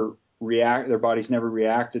never their body's never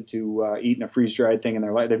reacted to eating a freeze-dried thing in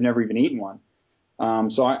their life. They've never even eaten one.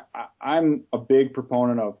 So I'm a big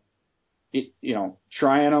proponent of,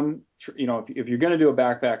 trying them. If you're going to do a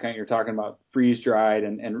backpack hunt, you're talking about freeze-dried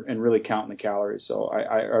and really counting the calories. So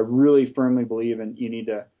I really firmly believe in you need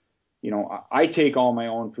to, I take all my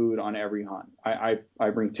own food on every hunt. I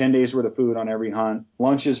bring 10 days worth of food on every hunt,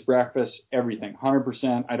 lunches, breakfast, everything,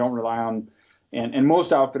 100%. I don't rely on. And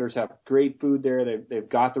most outfitters have great food there. They've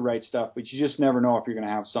got the right stuff, but you just never know if you're going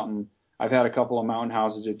to have something. I've had a couple of mountain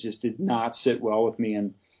houses that just did not sit well with me,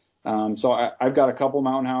 and so I've got a couple of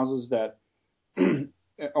mountain houses that,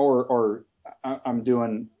 or I'm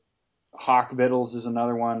doing Hawk Vittles is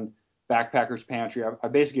another one. Backpackers Pantry. I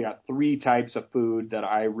basically got 3 types of food that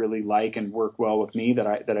I really like and work well with me that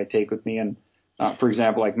I take with me, and for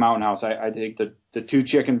example, like Mountain House, I take the 2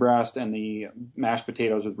 chicken breast and the mashed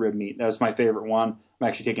potatoes with rib meat. That's my favorite one. I'm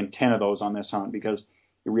actually taking 10 of those on this hunt because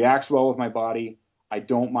it reacts well with my body. I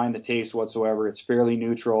don't mind the taste whatsoever. It's fairly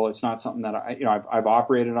neutral. It's not something that I've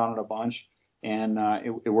operated on it a bunch, and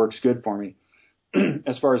it works good for me.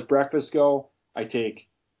 As far as breakfast go, I take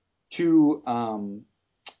 2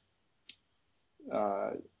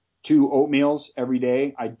 oatmeals every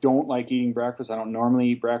day. I don't like eating breakfast. I don't normally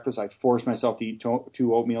eat breakfast. I force myself to eat 2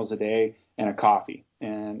 oatmeals a day and a coffee.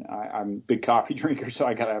 And I'm a big coffee drinker, so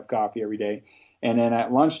I got to have coffee every day. And then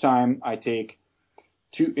at lunchtime, I take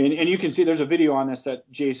 2, and you can see there's a video on this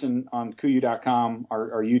that Jason on KUIU.com,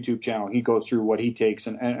 our YouTube channel, he goes through what he takes,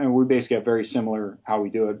 and we basically have very similar how we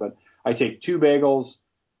do it. But I take 2 bagels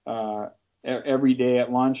every day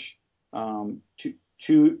at lunch, 2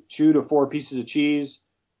 to 4 pieces of cheese,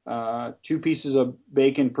 2 pieces of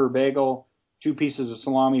bacon per bagel, 2 pieces of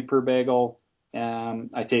salami per bagel.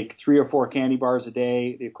 I take 3 or 4 candy bars a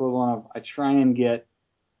day, the equivalent of, I try and get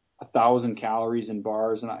 1,000 calories in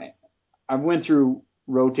bars. And I went through,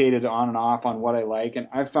 rotated on and off on what I like, and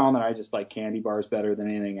I've found that I just like candy bars better than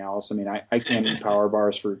anything else. I mean, I can't eat power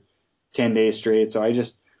bars for 10 days straight, so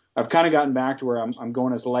I've kind of gotten back to where I'm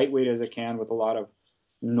going as lightweight as I can with a lot of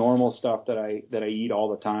normal stuff that I eat all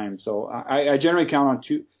the time. So I generally count on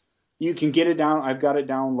 2. You can get it down. I've got it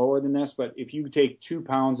down lower than this, but if you take 2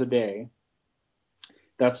 pounds a day,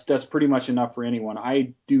 that's pretty much enough for anyone.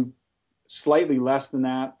 I do slightly less than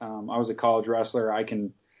that. I was a college wrestler.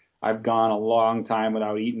 I've gone a long time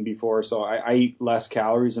without eating before, so I eat less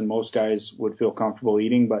calories than most guys would feel comfortable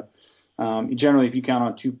eating. But generally, if you count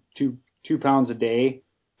on 2 pounds a day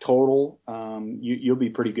total, you'll be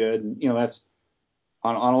pretty good. And that's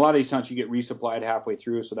on a lot of these hunts, you get resupplied halfway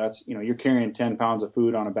through, so that's you're carrying 10 pounds of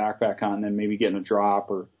food on a backpack hunt, and then maybe getting a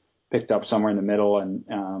drop or picked up somewhere in the middle. And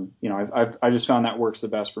I just found that works the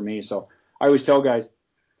best for me. So I always tell guys,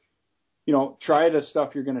 try the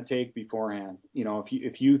stuff you're going to take beforehand.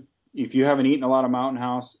 If you haven't eaten a lot of Mountain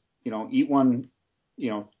House, eat one,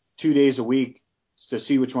 2 days a week to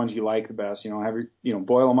see which ones you like the best.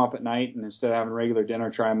 Boil them up at night, and instead of having regular dinner,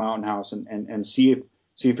 try Mountain House and see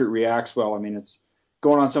if it reacts well. I mean, it's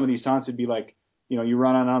going on some of these hunts. It'd be like, you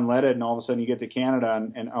run on unleaded, and all of a sudden you get to Canada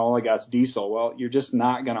and all I got's diesel. Well, you're just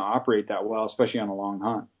not going to operate that well, especially on a long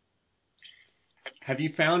hunt. Have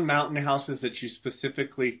you found Mountain Houses that you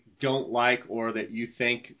specifically don't like, or that you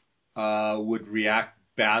think would react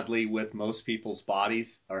badly with most people's bodies,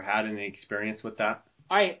 or had any experience with that?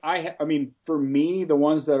 I mean, for me, the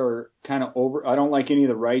ones that are kind of over, I don't like any of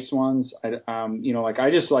the rice ones. I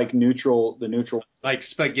just like the neutral. Like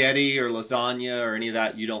spaghetti or lasagna or any of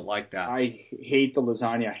that, you don't like that? I hate the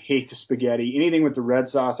lasagna. I hate the spaghetti. Anything with the red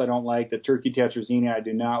sauce, I don't like. The turkey tetrazzini, I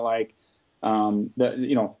do not like.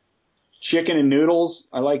 Chicken and noodles,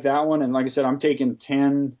 I like that one. And like I said, I'm taking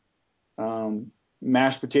 10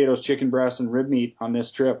 mashed potatoes, chicken breasts, and rib meat on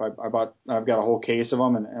this trip. I've got a whole case of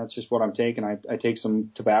them, and that's just what I'm taking. I take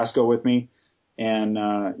some Tabasco with me, and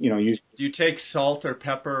do you take salt or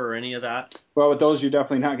pepper or any of that? Well, with those, you're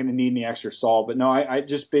definitely not going to need any extra salt. But no, I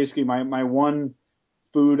just basically my one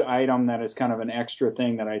food item that is kind of an extra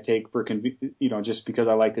thing that I take for just because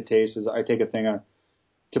I like the taste is I take a thing of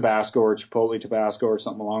Tabasco or Chipotle Tabasco or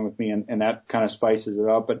something along with me, and that kind of spices it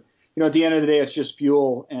up. But at the end of the day, it's just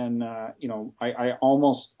fuel, and I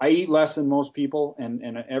eat less than most people,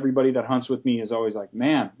 and everybody that hunts with me is always like,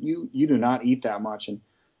 man, you do not eat that much, and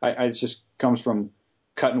it just comes from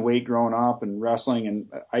cutting weight growing up and wrestling, and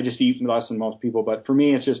I just eat less than most people. But for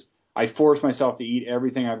me, it's just I force myself to eat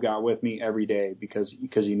everything I've got with me every day because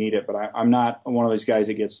you need it. But I'm not one of those guys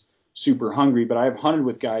that gets super hungry, but I've hunted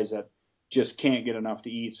with guys that just can't get enough to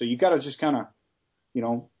eat. So you got to just kind of,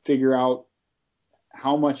 figure out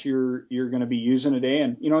how much you're going to be using a day.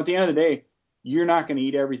 And, at the end of the day, you're not going to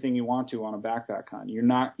eat everything you want to on a backpack hunt.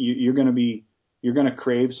 You're going to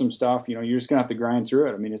crave some stuff. You're just going to have to grind through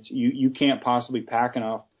it. I mean, you can't possibly pack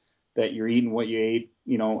enough that you're eating what you ate,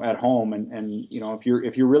 at home. And if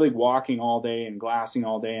you're really walking all day and glassing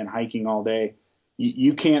all day and hiking all day,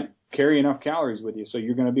 you can't carry enough calories with you. So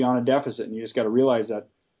you're going to be on a deficit, and you just got to realize that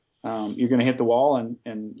you're going to hit the wall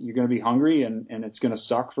and you're going to be hungry and it's going to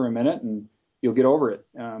suck for a minute and you'll get over it.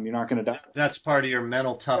 You're not going to die. That's part of your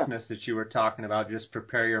mental toughness that you were talking about. Just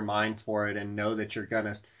prepare your mind for it and know that you're going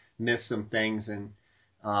to miss some things. And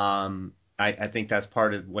I think that's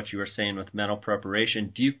part of what you were saying with mental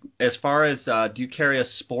preparation. Do you carry a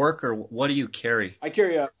spork, or what do you carry? I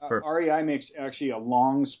carry REI makes actually a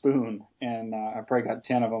long spoon, and I've probably got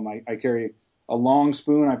 10 of them. I carry a long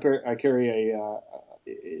spoon. I carry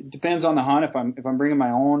it depends on the hunt. If I'm bringing my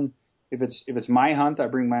own if it's my hunt, I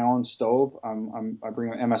bring my own stove. I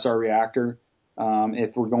bring an MSR reactor.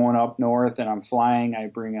 If we're going up north and I'm flying, I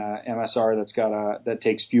bring a MSR that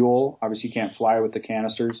takes fuel. Obviously, you can't fly with the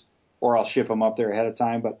canisters, or I'll ship them up there ahead of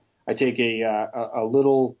time. But I take a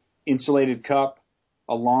little insulated cup,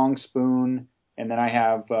 a long spoon, and then I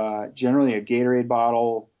have generally a Gatorade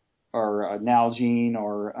bottle or a Nalgene,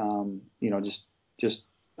 or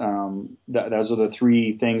those are the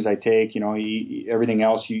three things I take. Everything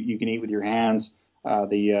else you can eat with your hands.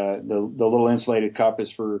 The little insulated cup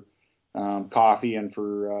is for coffee and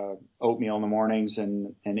for oatmeal in the mornings,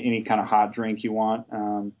 and any kind of hot drink you want.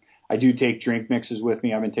 I do take drink mixes with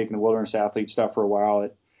me. I've been taking the Wilderness Athlete stuff for a while.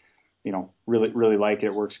 Really like it.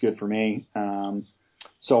 It works good for me.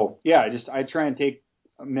 So yeah, I try and take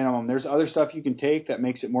a minimum. There's other stuff you can take that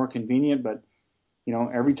makes it more convenient, but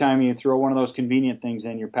every time you throw one of those convenient things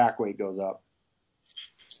in, your pack weight goes up.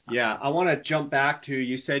 Yeah, I want to jump back to,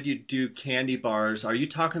 you said you do candy bars. Are you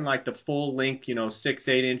talking like the full length, 6-8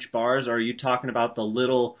 inch bars, or are you talking about the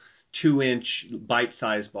little 2-inch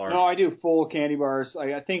bite-sized bars? No, I do full candy bars.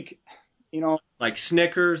 I think, like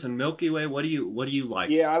Snickers and Milky Way. What do you like?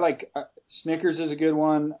 Yeah, I like Snickers is a good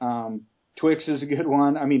one. Twix is a good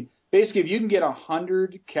one. I mean, basically, if you can get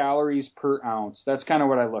 100 calories per ounce, that's kind of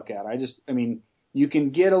what I look at. You can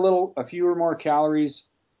get a few or more calories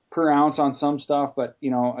per ounce on some stuff, but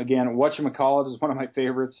again, whatchamacallit is one of my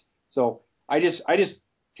favorites. So I just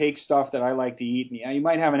take stuff that I like to eat. And, you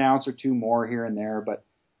might have an ounce or two more here and there, but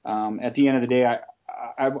at the end of the day,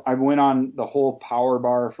 I went on the whole power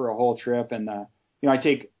bar for a whole trip, and I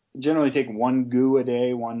generally take one goo a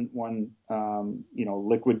day, one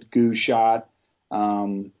liquid goo shot.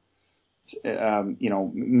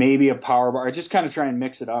 Maybe a power bar. I just kind of try and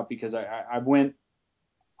mix it up, because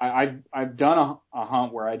I've done a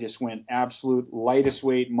hunt where I just went absolute lightest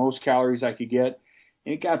weight, most calories I could get,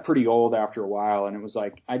 and it got pretty old after a while. And it was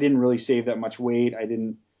like I didn't really save that much weight. I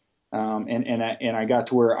didn't, and I got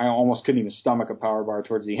to where I almost couldn't even stomach a power bar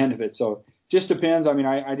towards the end of it. So just depends. I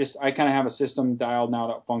kind of have a system dialed now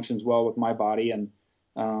that functions well with my body, and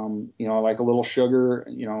I like a little sugar.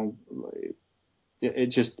 It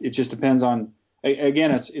just depends on.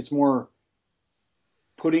 Again, it's more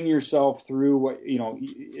putting yourself through what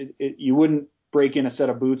you wouldn't break in a set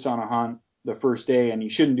of boots on a hunt the first day, and you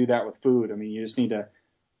shouldn't do that with food. I mean, you just need to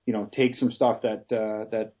take some stuff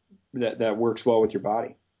that works well with your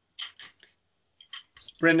body.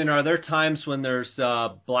 Brendan, are there times when there's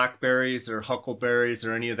blackberries or huckleberries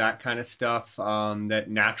or any of that kind of stuff that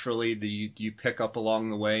naturally do you pick up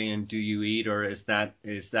along the way, and do you eat, or is that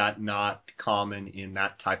not common in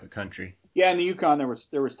that type of country? Yeah, in the Yukon there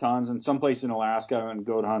was tons, and someplace in Alaska and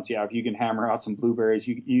goat hunts. Yeah, if you can hammer out some blueberries,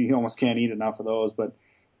 you almost can't eat enough of those. But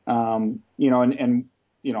in the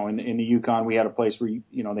Yukon we had a place where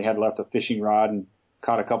they had left a fishing rod and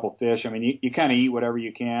caught a couple fish. I mean, you kind of eat whatever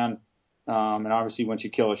you can. And obviously, once you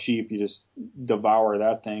kill a sheep, you just devour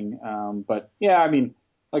that thing. But yeah, I mean,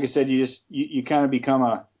 like I said, you kind of become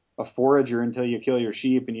a forager until you kill your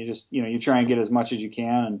sheep, and you just you try and get as much as you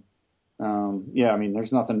can. And yeah, I mean,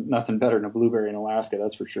 there's nothing better than a blueberry in Alaska,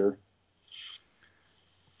 that's for sure.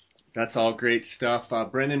 That's all great stuff,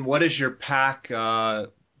 Brendan. What is your pack that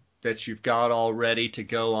you've got all ready to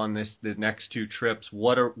go on the next two trips?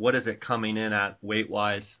 What is it coming in at weight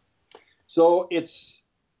wise? So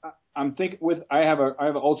I'm thinking I have an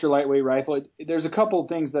ultra lightweight rifle. There's a couple of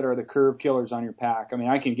things that are the curve killers on your pack. I mean,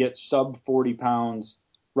 I can get sub 40 pounds.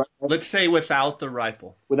 Let's say without the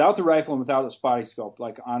rifle. Without the rifle and without the spotting scope.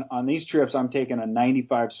 Like on these trips, I'm taking a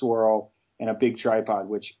 95 Swaro and a big tripod,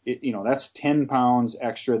 which that's 10 pounds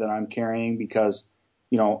extra that I'm carrying, because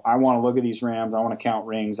I want to look at these rams. I want to count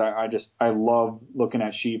rings. I love looking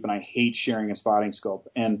at sheep, and I hate sharing a spotting scope.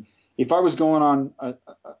 And if I was going on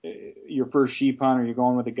your first sheep hunt, or you're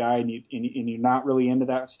going with a guide, and you're not really into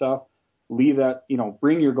that stuff, leave that.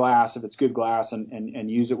 Bring your glass if it's good glass, and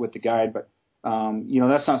use it with the guide. But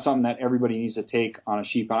that's not something that everybody needs to take on a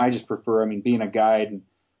sheep hunt. I just prefer. I mean, being a guide, and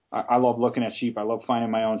I love looking at sheep. I love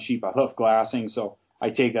finding my own sheep. I love glassing, so I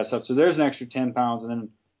take that stuff. So there's an extra 10 pounds, and then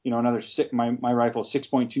another my rifle is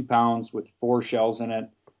 6.2 pounds with 4 shells in it.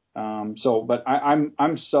 But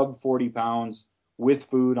I'm sub 40 pounds with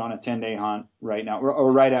food on a 10-day hunt right now,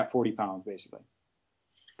 or right at 40 pounds basically.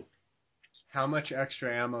 How much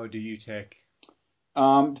extra ammo do you take?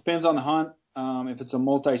 Depends on the hunt. If it's a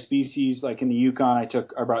multi-species, like in the Yukon,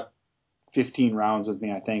 I brought 15 rounds with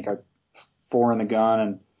me. I think 4 in the gun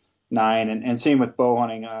and 9, and same with bow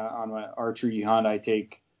hunting. On my archery hunt, I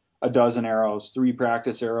take a dozen arrows, 3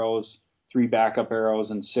 practice arrows, 3 backup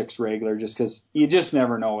arrows, and 6 regular, just because you just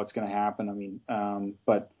never know what's going to happen. I mean,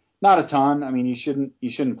 but Not a ton. I mean, you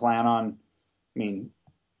shouldn't plan on,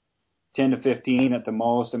 10 to 15 at the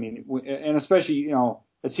most. I mean, and especially,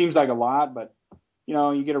 it seems like a lot, but,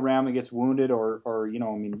 you get a ram that gets wounded or,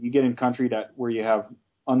 you get in country where you have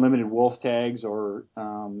unlimited wolf tags or,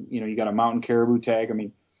 you got a mountain caribou tag. I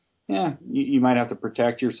mean, you might have to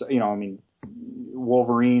protect yourself,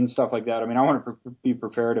 Wolverine, stuff like that. I mean, I want to be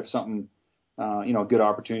prepared if something, good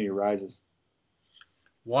opportunity arises.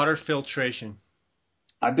 Water filtration.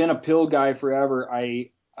 I've been a pill guy forever.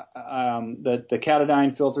 The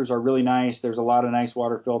Katadyn filters are really nice. There's a lot of nice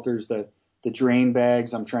water filters. The drain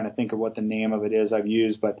bags, I'm trying to think of what the name of it is I've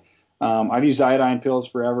used, but I've used iodine pills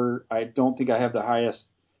forever. I don't think I have the highest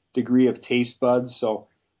degree of taste buds, so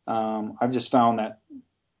I've just found that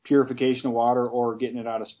purification of water or getting it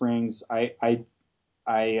out of springs. It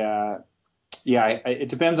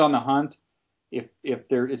depends on the hunt. If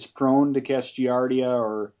it's prone to catch giardia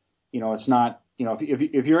or it's not.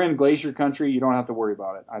 If you're in glacier country, you don't have to worry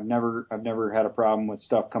about it. I've never had a problem with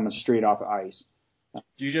stuff coming straight off of ice.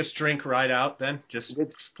 Do you just drink right out then? Just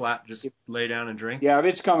lay down and drink? Yeah, if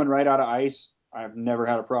it's coming right out of ice, I've never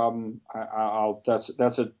had a problem.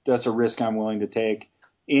 That's a risk I'm willing to take.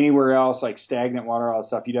 Anywhere else, like stagnant water, all that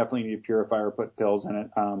stuff, you definitely need a purifier or put pills in it.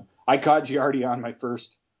 I caught giardia on my first.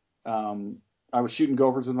 I was shooting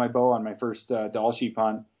gophers with my bow on my first Dall sheep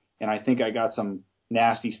hunt, and I think I got some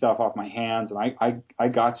nasty stuff off my hands, and I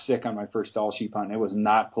got sick on my first Dall sheep hunt. It was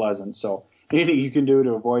not pleasant. So anything you can do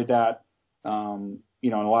to avoid that, and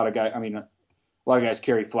a lot of guys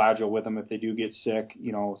carry Flagyl with them if they do get sick,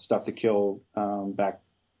 stuff to kill the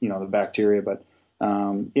bacteria. But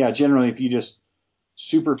generally if you just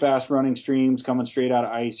super fast running streams coming straight out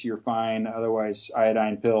of ice, you're fine. Otherwise,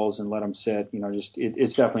 iodine pills and let them sit.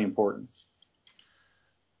 It's definitely important.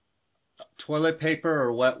 Toilet paper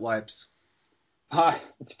or wet wipes?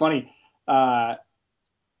 It's funny.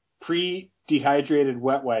 Pre-dehydrated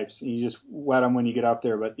wet wipes. You just wet them when you get up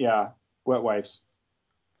there. But yeah, wet wipes.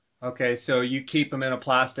 Okay, so you keep them in a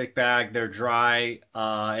plastic bag. They're dry,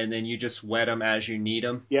 and then you just wet them as you need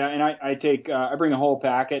them. Yeah, and I bring a whole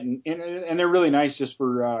packet, and they're really nice just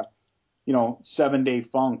for 7-day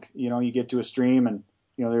funk. You get to a stream, and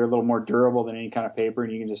they're a little more durable than any kind of paper,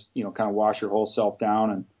 and you can just kind of wash your whole self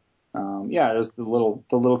down. And there's the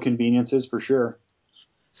little conveniences for sure.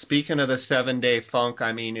 Speaking of the 7-day funk,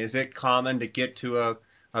 is it common to get to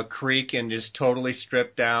a creek and just totally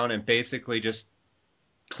strip down and basically just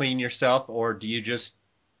clean yourself, or do you just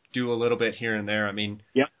do a little bit here and there?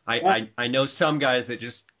 I know some guys that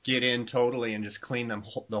just get in totally and just clean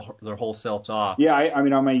their whole selves off. Yeah,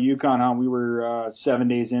 on my Yukon hunt, we were 7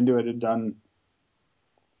 days into it, had done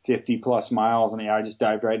 50 plus miles, and I just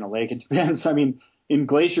dived right in the lake. It depends. In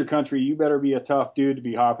glacier country, you better be a tough dude to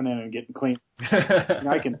be hopping in and getting clean.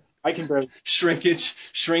 I can barely. Shrinkage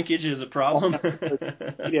is a problem.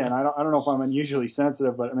 Yeah, and I don't know if I'm unusually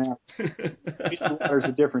sensitive, but water's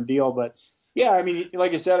a different deal. But yeah,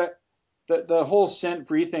 like I said, the whole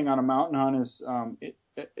scent-free thing on a mountain hunt is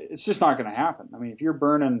it's just not going to happen. If you're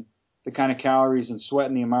burning the kind of calories and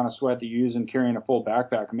sweating the amount of sweat that you use and carrying a full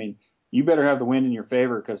backpack, you better have the wind in your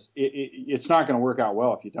favor because it's not going to work out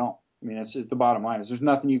well if you don't. It's the bottom line. There's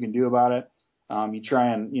nothing you can do about it. You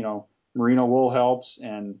try and, merino wool helps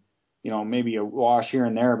and, maybe a wash here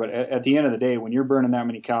and there. But at the end of the day, when you're burning that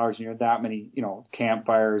many calories and you're that many,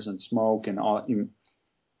 campfires and smoke and all,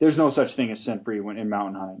 there's no such thing as scent-free in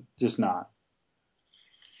mountain hunting. Just not.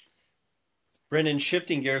 Brendan,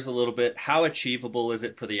 shifting gears a little bit, how achievable is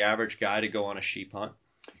it for the average guy to go on a sheep hunt?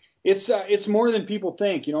 It's more than people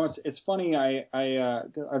think. It's funny.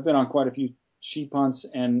 I've been on quite a few sheep hunts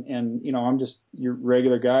and I'm just your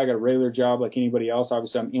regular guy. I got a regular job like anybody else.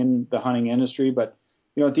 Obviously I'm in the hunting industry, but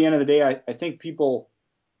at the end of the day, I think people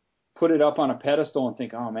put it up on a pedestal and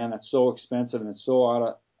think, oh man, that's so expensive and it's so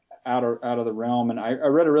out of the realm. And I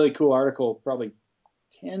read a really cool article probably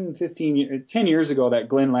 10 years ago that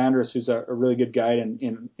Glenn Landris, who's a really good guide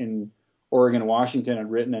in Oregon, Washington,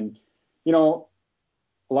 had written. And,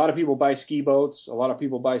 a lot of people buy ski boats. A lot of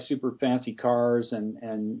people buy super fancy cars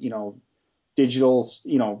and digital,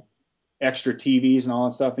 extra TVs and all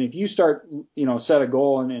that stuff. And if you start, set a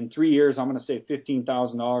goal and in 3 years, I'm going to save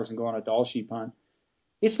 $15,000 and go on a Dall sheep hunt.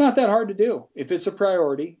 It's not that hard to do if it's a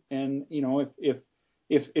priority. And,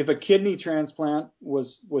 if a kidney transplant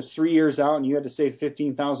was 3 years out and you had to save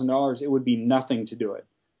 $15,000, it would be nothing to do it.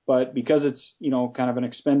 But because it's, kind of an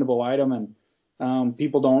expendable item and,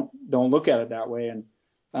 people don't look at it that way. And,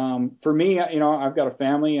 for me, I've got a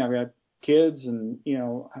family, I've got kids and,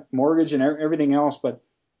 mortgage and everything else. But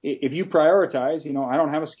if you prioritize, I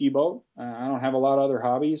don't have a ski boat. I don't have a lot of other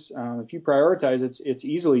hobbies. If you prioritize, it's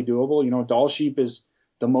easily doable. Dall sheep is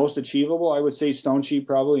the most achievable. I would say stone sheep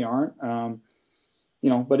probably aren't.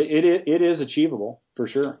 But it is achievable for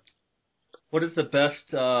sure. What is the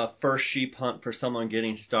best first sheep hunt for someone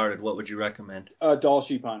getting started? What would you recommend? A Dall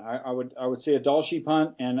sheep hunt. I would say a Dall sheep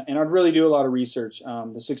hunt, and I'd really do a lot of research.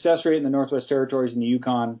 The success rate in the Northwest Territories and the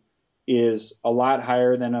Yukon is a lot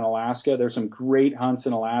higher than in Alaska. There's some great hunts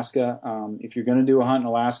in Alaska. If you're going to do a hunt in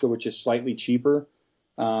Alaska, which is slightly cheaper,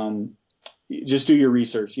 just do your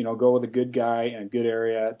research. Go with a good guy in a good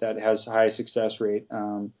area that has high success rate.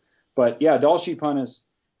 But yeah, Dall sheep hunt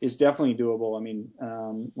is definitely doable. I mean,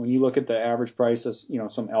 when you look at the average price of,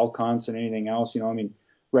 some elk hunts and anything else,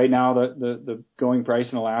 right now the going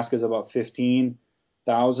price in Alaska is about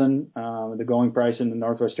 $15,000. The going price in the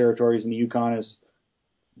Northwest Territories and the Yukon is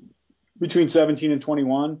between 17 and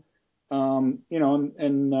 21.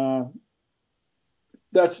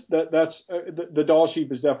 That's the Dall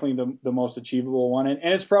sheep is definitely the most achievable one, and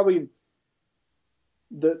it's probably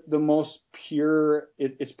the most pure.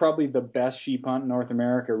 It's probably the best sheep hunt in North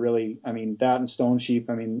America, really. I mean, that and stone sheep.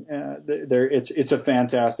 I mean, it's a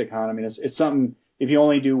fantastic hunt. I mean, it's something. If you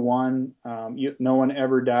only do one, no one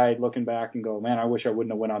ever died looking back and go, man, I wish I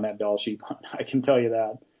wouldn't have went on that Dall sheep hunt. I can tell you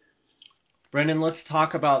that. Brendan, let's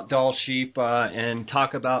talk about Dall sheep and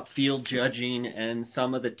talk about field judging and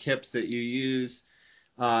some of the tips that you use.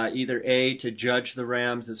 Either A, to judge the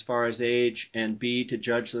rams as far as age, and B, to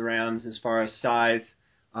judge the rams as far as size.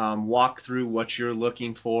 Walk through what you're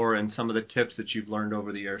looking for and some of the tips that you've learned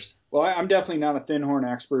over the years. Well, I'm definitely not a thin horn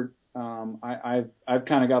expert. I've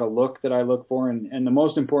kind of got a look that I look for, and the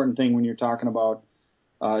most important thing when you're talking about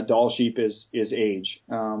Dall sheep is age.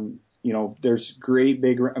 There's great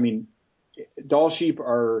big. I mean, Dall sheep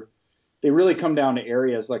they really come down to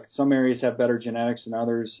areas. Like some areas have better genetics than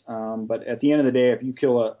others. But at the end of the day, if you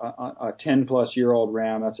kill a 10-plus-year-old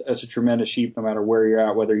ram, that's a tremendous sheep no matter where you're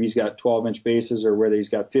at, whether he's got 12-inch bases or whether he's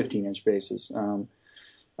got 15-inch bases.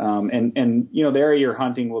 The area you're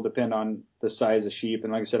hunting will depend on the size of sheep.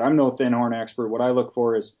 And like I said, I'm no thin horn expert. What I look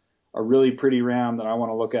for is a really pretty ram that I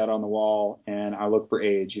want to look at on the wall, and I look for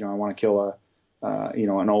age. I want to kill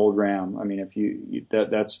an old ram. I mean,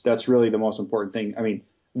 that's really the most important thing. I mean,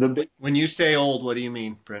 when you say old, what do you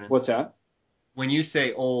mean, Brennan? What's that? When you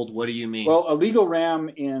say old, what do you mean? Well, a legal ram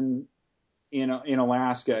in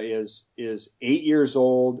Alaska is 8 years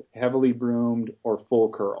old, heavily broomed, or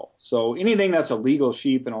full curl. So anything that's a legal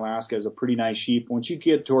sheep in Alaska is a pretty nice sheep. Once you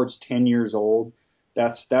get towards 10 years old,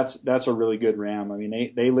 that's a really good ram. I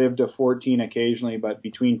mean, they live to 14 occasionally, but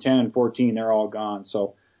between 10 and 14, they're all gone.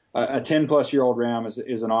 So a 10-plus-year-old ram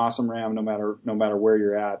is an awesome ram no matter where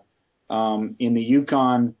you're at. In the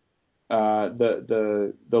Yukon,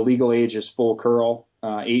 the legal age is full curl,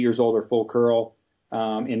 8 years old or full curl.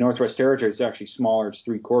 In Northwest Territories, it's actually smaller; it's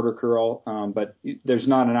 3/4 curl. But there's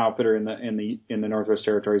not an outfitter in the Northwest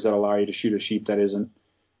Territories that allow you to shoot a sheep that isn't.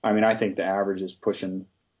 I mean, I think the average is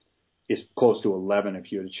close to 11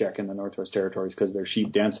 if you were to check in the Northwest Territories because of their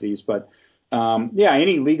sheep densities. But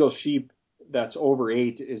any legal sheep that's over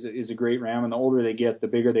 8 is a great ram, and the older they get, the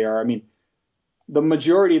bigger they are. I mean, the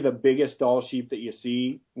majority of the biggest Dall sheep that you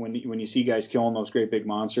see when you see guys killing those great big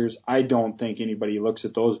monsters, I don't think anybody looks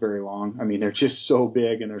at those very long. I mean, they're just so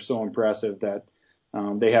big and they're so impressive that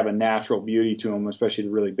they have a natural beauty to them, especially the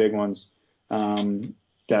really big ones. I mean,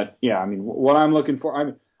 what I'm looking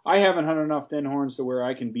for, I haven't hunted enough thin horns to where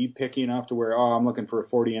I can be picky enough to where, I'm looking for a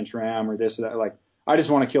 40-inch ram or this or that. Like, I just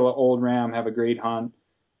want to kill an old ram, have a great hunt.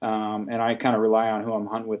 And I kind of rely on who I'm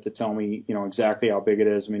hunting with to tell me, exactly how big it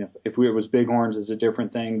is. I mean, if it was bighorns, it's a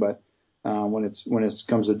different thing. But when it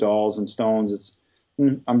comes to Dalls and stones,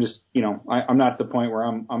 I'm just, I'm not at the point where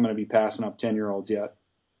I'm going to be passing up 10-year-olds yet.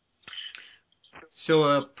 So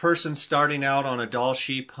a person starting out on a Dall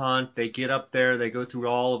sheep hunt, they get up there, they go through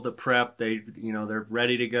all of the prep, they're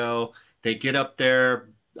ready to go. They get up there,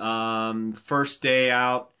 first day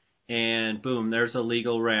out, and boom, there's a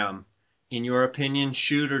legal ram. In your opinion,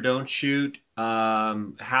 shoot or don't shoot?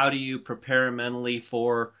 How do you prepare mentally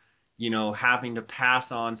for, having to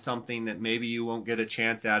pass on something that maybe you won't get a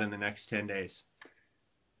chance at in the next 10 days?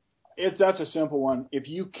 That's a simple one. If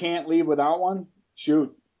you can't leave without one,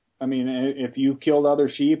 shoot. I mean, if you've killed other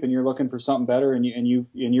sheep and you're looking for something better and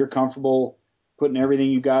you're comfortable putting everything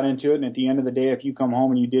you got into it, and at the end of the day, if you come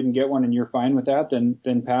home and you didn't get one and you're fine with that, then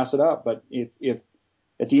pass it up. But if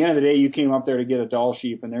at the end of the day, you came up there to get a Dall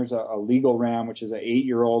sheep, and there's a legal ram, which is an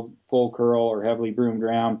 8-year-old full curl or heavily broomed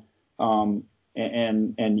ram, and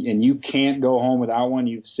you can't go home without one.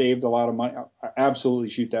 You've saved a lot of money.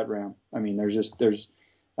 Absolutely shoot that ram. I mean, any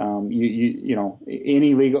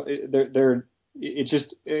legal. It's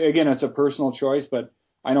just, again, it's a personal choice. But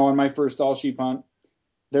I know on my first Dall sheep hunt,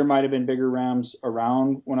 there might have been bigger rams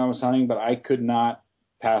around when I was hunting, but I could not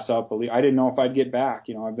pass up. I didn't know if I'd get back.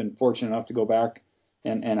 I've been fortunate enough to go back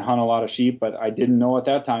and hunt a lot of sheep, but I didn't know at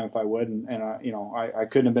that time if I would. And I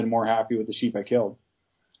couldn't have been more happy with the sheep I killed.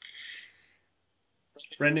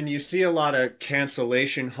 Brendan, you see a lot of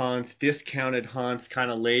cancellation hunts, discounted hunts kind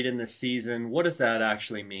of late in the season. What does that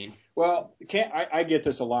actually mean? Well, I get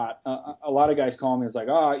this a lot. A lot of guys call me. It's like,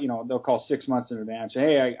 they'll call 6 months in advance.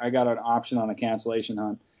 Hey, I got an option on a cancellation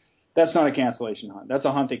hunt. That's not a cancellation hunt. That's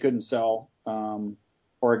a hunt they couldn't sell,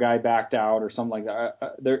 or a guy backed out or something like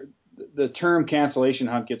that. The term cancellation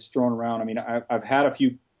hunt gets thrown around. I mean, I've had a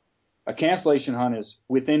few. A cancellation hunt is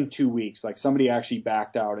within 2 weeks, like somebody actually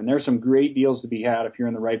backed out. And there's some great deals to be had if you're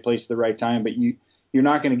in the right place at the right time, but you're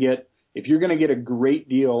not going to get, if you're going to get a great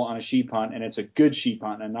deal on a sheep hunt and it's a good sheep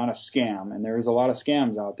hunt and not a scam, and there's a lot of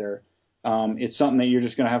scams out there, it's something that you're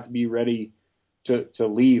just going to have to be ready to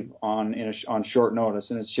leave on short notice.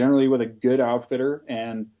 And it's generally with a good outfitter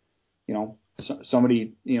and,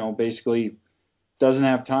 somebody, basically doesn't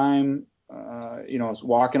have time, is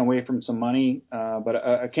walking away from some money. But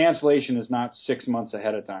a cancellation is not 6 months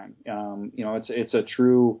ahead of time.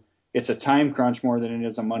 It's a time crunch more than it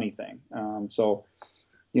is a money thing. So,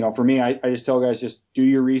 for me, I just tell guys, just do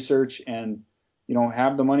your research and,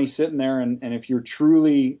 have the money sitting there. And if you're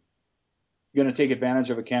truly going to take advantage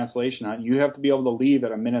of a cancellation hunt, you have to be able to leave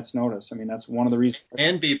at a minute's notice. I mean, that's one of the reasons.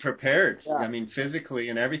 And be prepared. Yeah. I mean, physically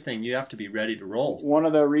and everything, you have to be ready to roll. One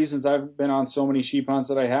of the reasons I've been on so many sheep hunts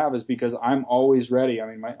that I have is because I'm always ready. I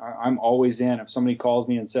mean, I'm always in. If somebody calls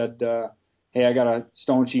me and said, hey, I got a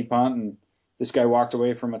stone sheep hunt and this guy walked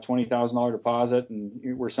away from a $20,000 deposit and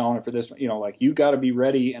we're selling it for this, you got to be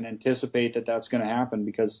ready and anticipate that that's going to happen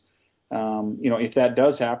because, if that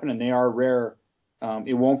does happen, and they are rare,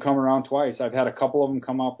 it won't come around twice. I've had a couple of them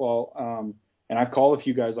come up and I've called a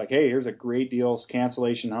few guys like, hey, here's a great deal,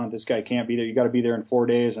 cancellation hunt. This guy can't be there. You got to be there in 4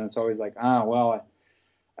 days. And it's always like, I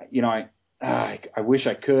wish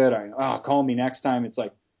I could. Call me next time. It's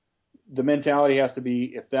like the mentality has to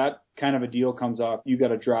be, if that kind of a deal comes up, you got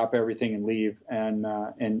to drop everything and leave. And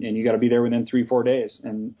you got to be there within 3-4 days.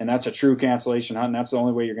 And that's a true cancellation hunt. And that's the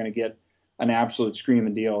only way you're going to get an absolute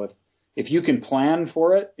screaming deal. If you can plan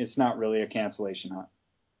for it, it's not really a cancellation hunt.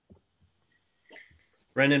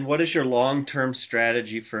 Brendan, what is your long-term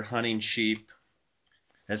strategy for hunting sheep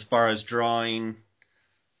as far as drawing,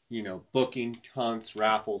 booking hunts,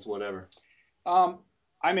 raffles, whatever? I'm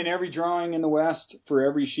in every drawing in the West for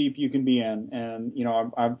every sheep you can be in. And,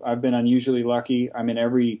 I've been unusually lucky. I'm in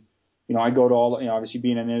every, I go to all, obviously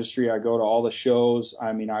being in the industry, I go to all the shows.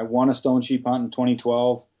 I mean, I won a stone sheep hunt in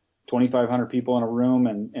 2012. 2,500 people in a room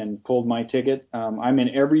and pulled my ticket. I'm in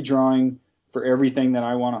every drawing for everything that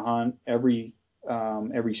I want to hunt, every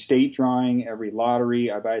state drawing, every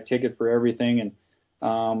lottery. I buy a ticket for everything. And,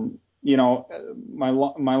 my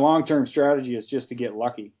long-term strategy is just to get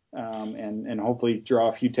lucky and hopefully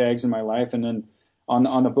draw a few tags in my life. And then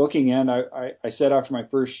on the booking end, I said after my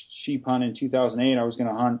first sheep hunt in 2008, I was going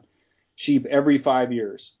to hunt sheep every 5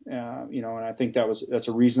 years. And I think that's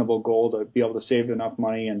a reasonable goal to be able to save enough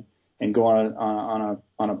money and go on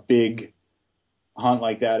a big hunt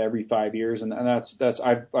like that every 5 years. And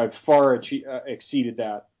I've far exceeded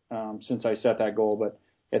that since I set that goal. But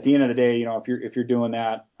at the end of the day, if you're doing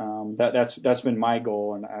that, that's been my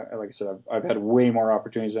goal. And like I said, I've had way more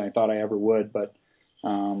opportunities than I thought I ever would. But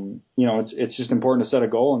it's just important to set a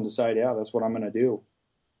goal and decide, that's what I'm going to do.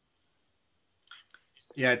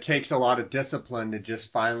 Yeah, it takes a lot of discipline to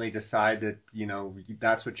just finally decide that,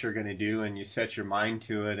 that's what you're going to do and you set your mind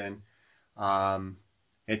to it. And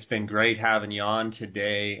it's been great having you on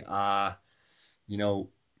today. I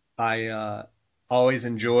always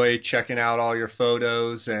enjoy checking out all your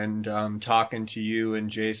photos and talking to you and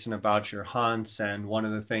Jason about your hunts. And one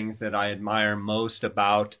of the things that I admire most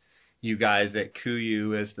about you guys at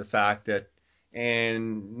KUIU is the fact that,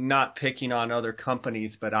 and not picking on other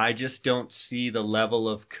companies, but I just don't see the level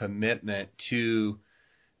of commitment to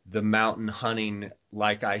the mountain hunting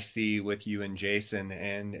like I see with you and Jason.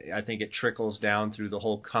 And I think it trickles down through the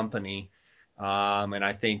whole company. And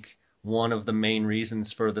I think one of the main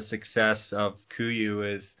reasons for the success of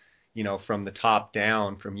KUIU is, from the top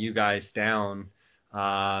down, from you guys down,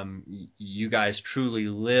 you guys truly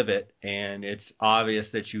live it, and it's obvious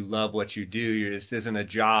that you love what you do. This isn't a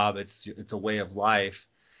job; it's a way of life,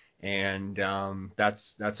 and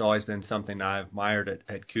that's always been something I've admired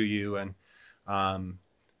at KUIU, and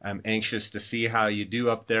I'm anxious to see how you do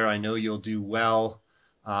up there. I know you'll do well.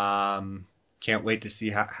 Can't wait to see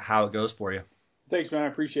how it goes for you. Thanks, man. I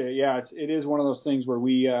appreciate it. Yeah, it is one of those things where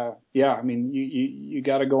we, I mean, you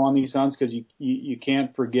got to go on these hunts because you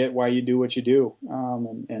can't forget why you do what you do,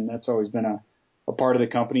 and that's always been a part of the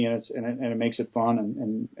company, and it makes it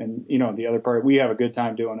fun, and the other part, we have a good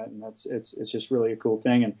time doing it, and it's just really a cool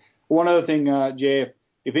thing. And one other thing, Jay,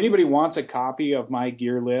 if anybody wants a copy of my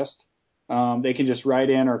gear list, they can just write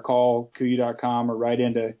in or call KUIU.com or write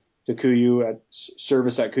into KUIU at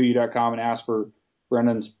service@KUIU.com and ask for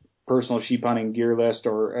Brendan's personal sheep hunting gear list,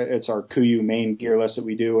 or it's our KUIU main gear list that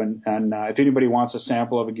we do. And if anybody wants a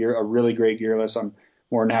sample of a really great gear list, I'm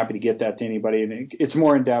more than happy to get that to anybody. And it's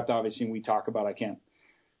more in depth, obviously, when we talk about. I can't,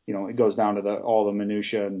 it goes down to all the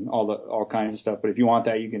minutia and all kinds of stuff. But if you want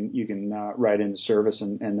that, you can write into service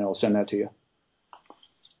and they'll send that to you.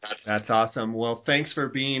 That's awesome. Well, thanks for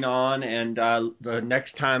being on. And the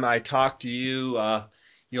next time I talk to you,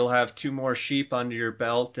 you'll have 2 more sheep under your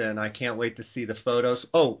belt, and I can't wait to see the photos.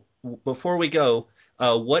 Oh, before we go,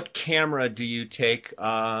 what camera do you take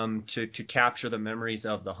to capture the memories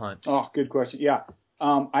of the hunt? Oh, good question. Yeah.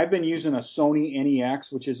 I've been using a Sony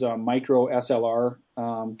NEX, which is a micro SLR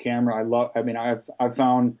camera. I've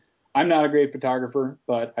found I'm not a great photographer,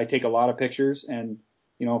 but I take a lot of pictures, and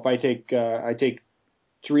if I take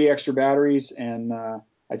 3 extra batteries, and I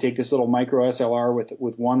take this little micro SLR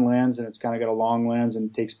with one lens, and it's kind of got a long lens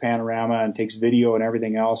and takes panorama and takes video and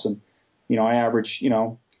everything else, and I average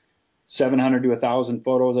 700 to 1,000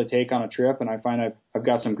 photos I take on a trip, and I find I've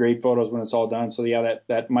got some great photos when it's all done. So yeah,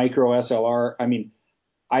 that micro SLR. I mean,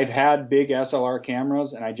 I've had big SLR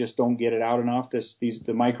cameras, and I just don't get it out enough.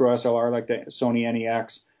 The micro SLR, like the Sony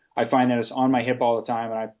NEX, I find that it's on my hip all the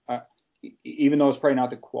time, and I even though it's probably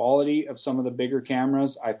not the quality of some of the bigger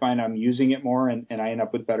cameras, I find I'm using it more, and I end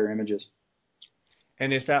up with better images.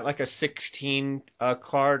 And is that like a 16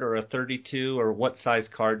 card or a 32, or what size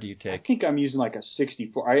card do you take? I think I'm using like a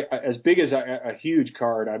 64. As big as a huge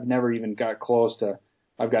card, I've never even got close to.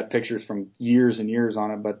 I've got pictures from years and years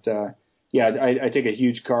on it, but I take a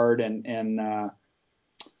huge card, and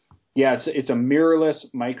it's a mirrorless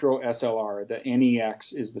micro SLR. The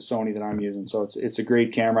NEX is the Sony that I'm using, so it's a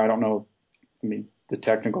great camera. I don't know, the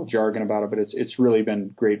technical jargon about it, but it's really been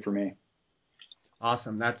great for me.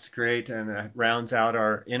 Awesome. That's great. And that rounds out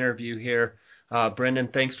our interview here. Brendan,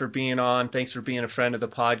 thanks for being on. Thanks for being a friend of the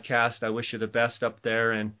podcast. I wish you the best up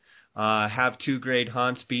there, and have 2 great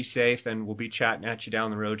hunts. Be safe, and we'll be chatting at you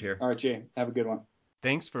down the road here. All right, Jay. Have a good one.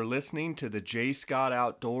 Thanks for listening to the Jay Scott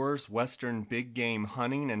Outdoors Western Big Game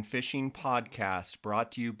Hunting and Fishing Podcast,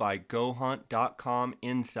 brought to you by GoHunt.com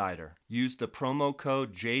Insider. Use the promo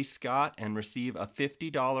code JScott and receive a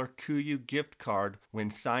 $50 KUIU gift card when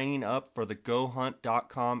signing up for the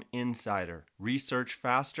GoHunt.com Insider. Research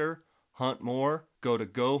faster, hunt more. Go to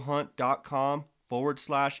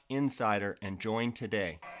GoHunt.com/insider and join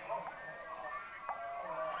today.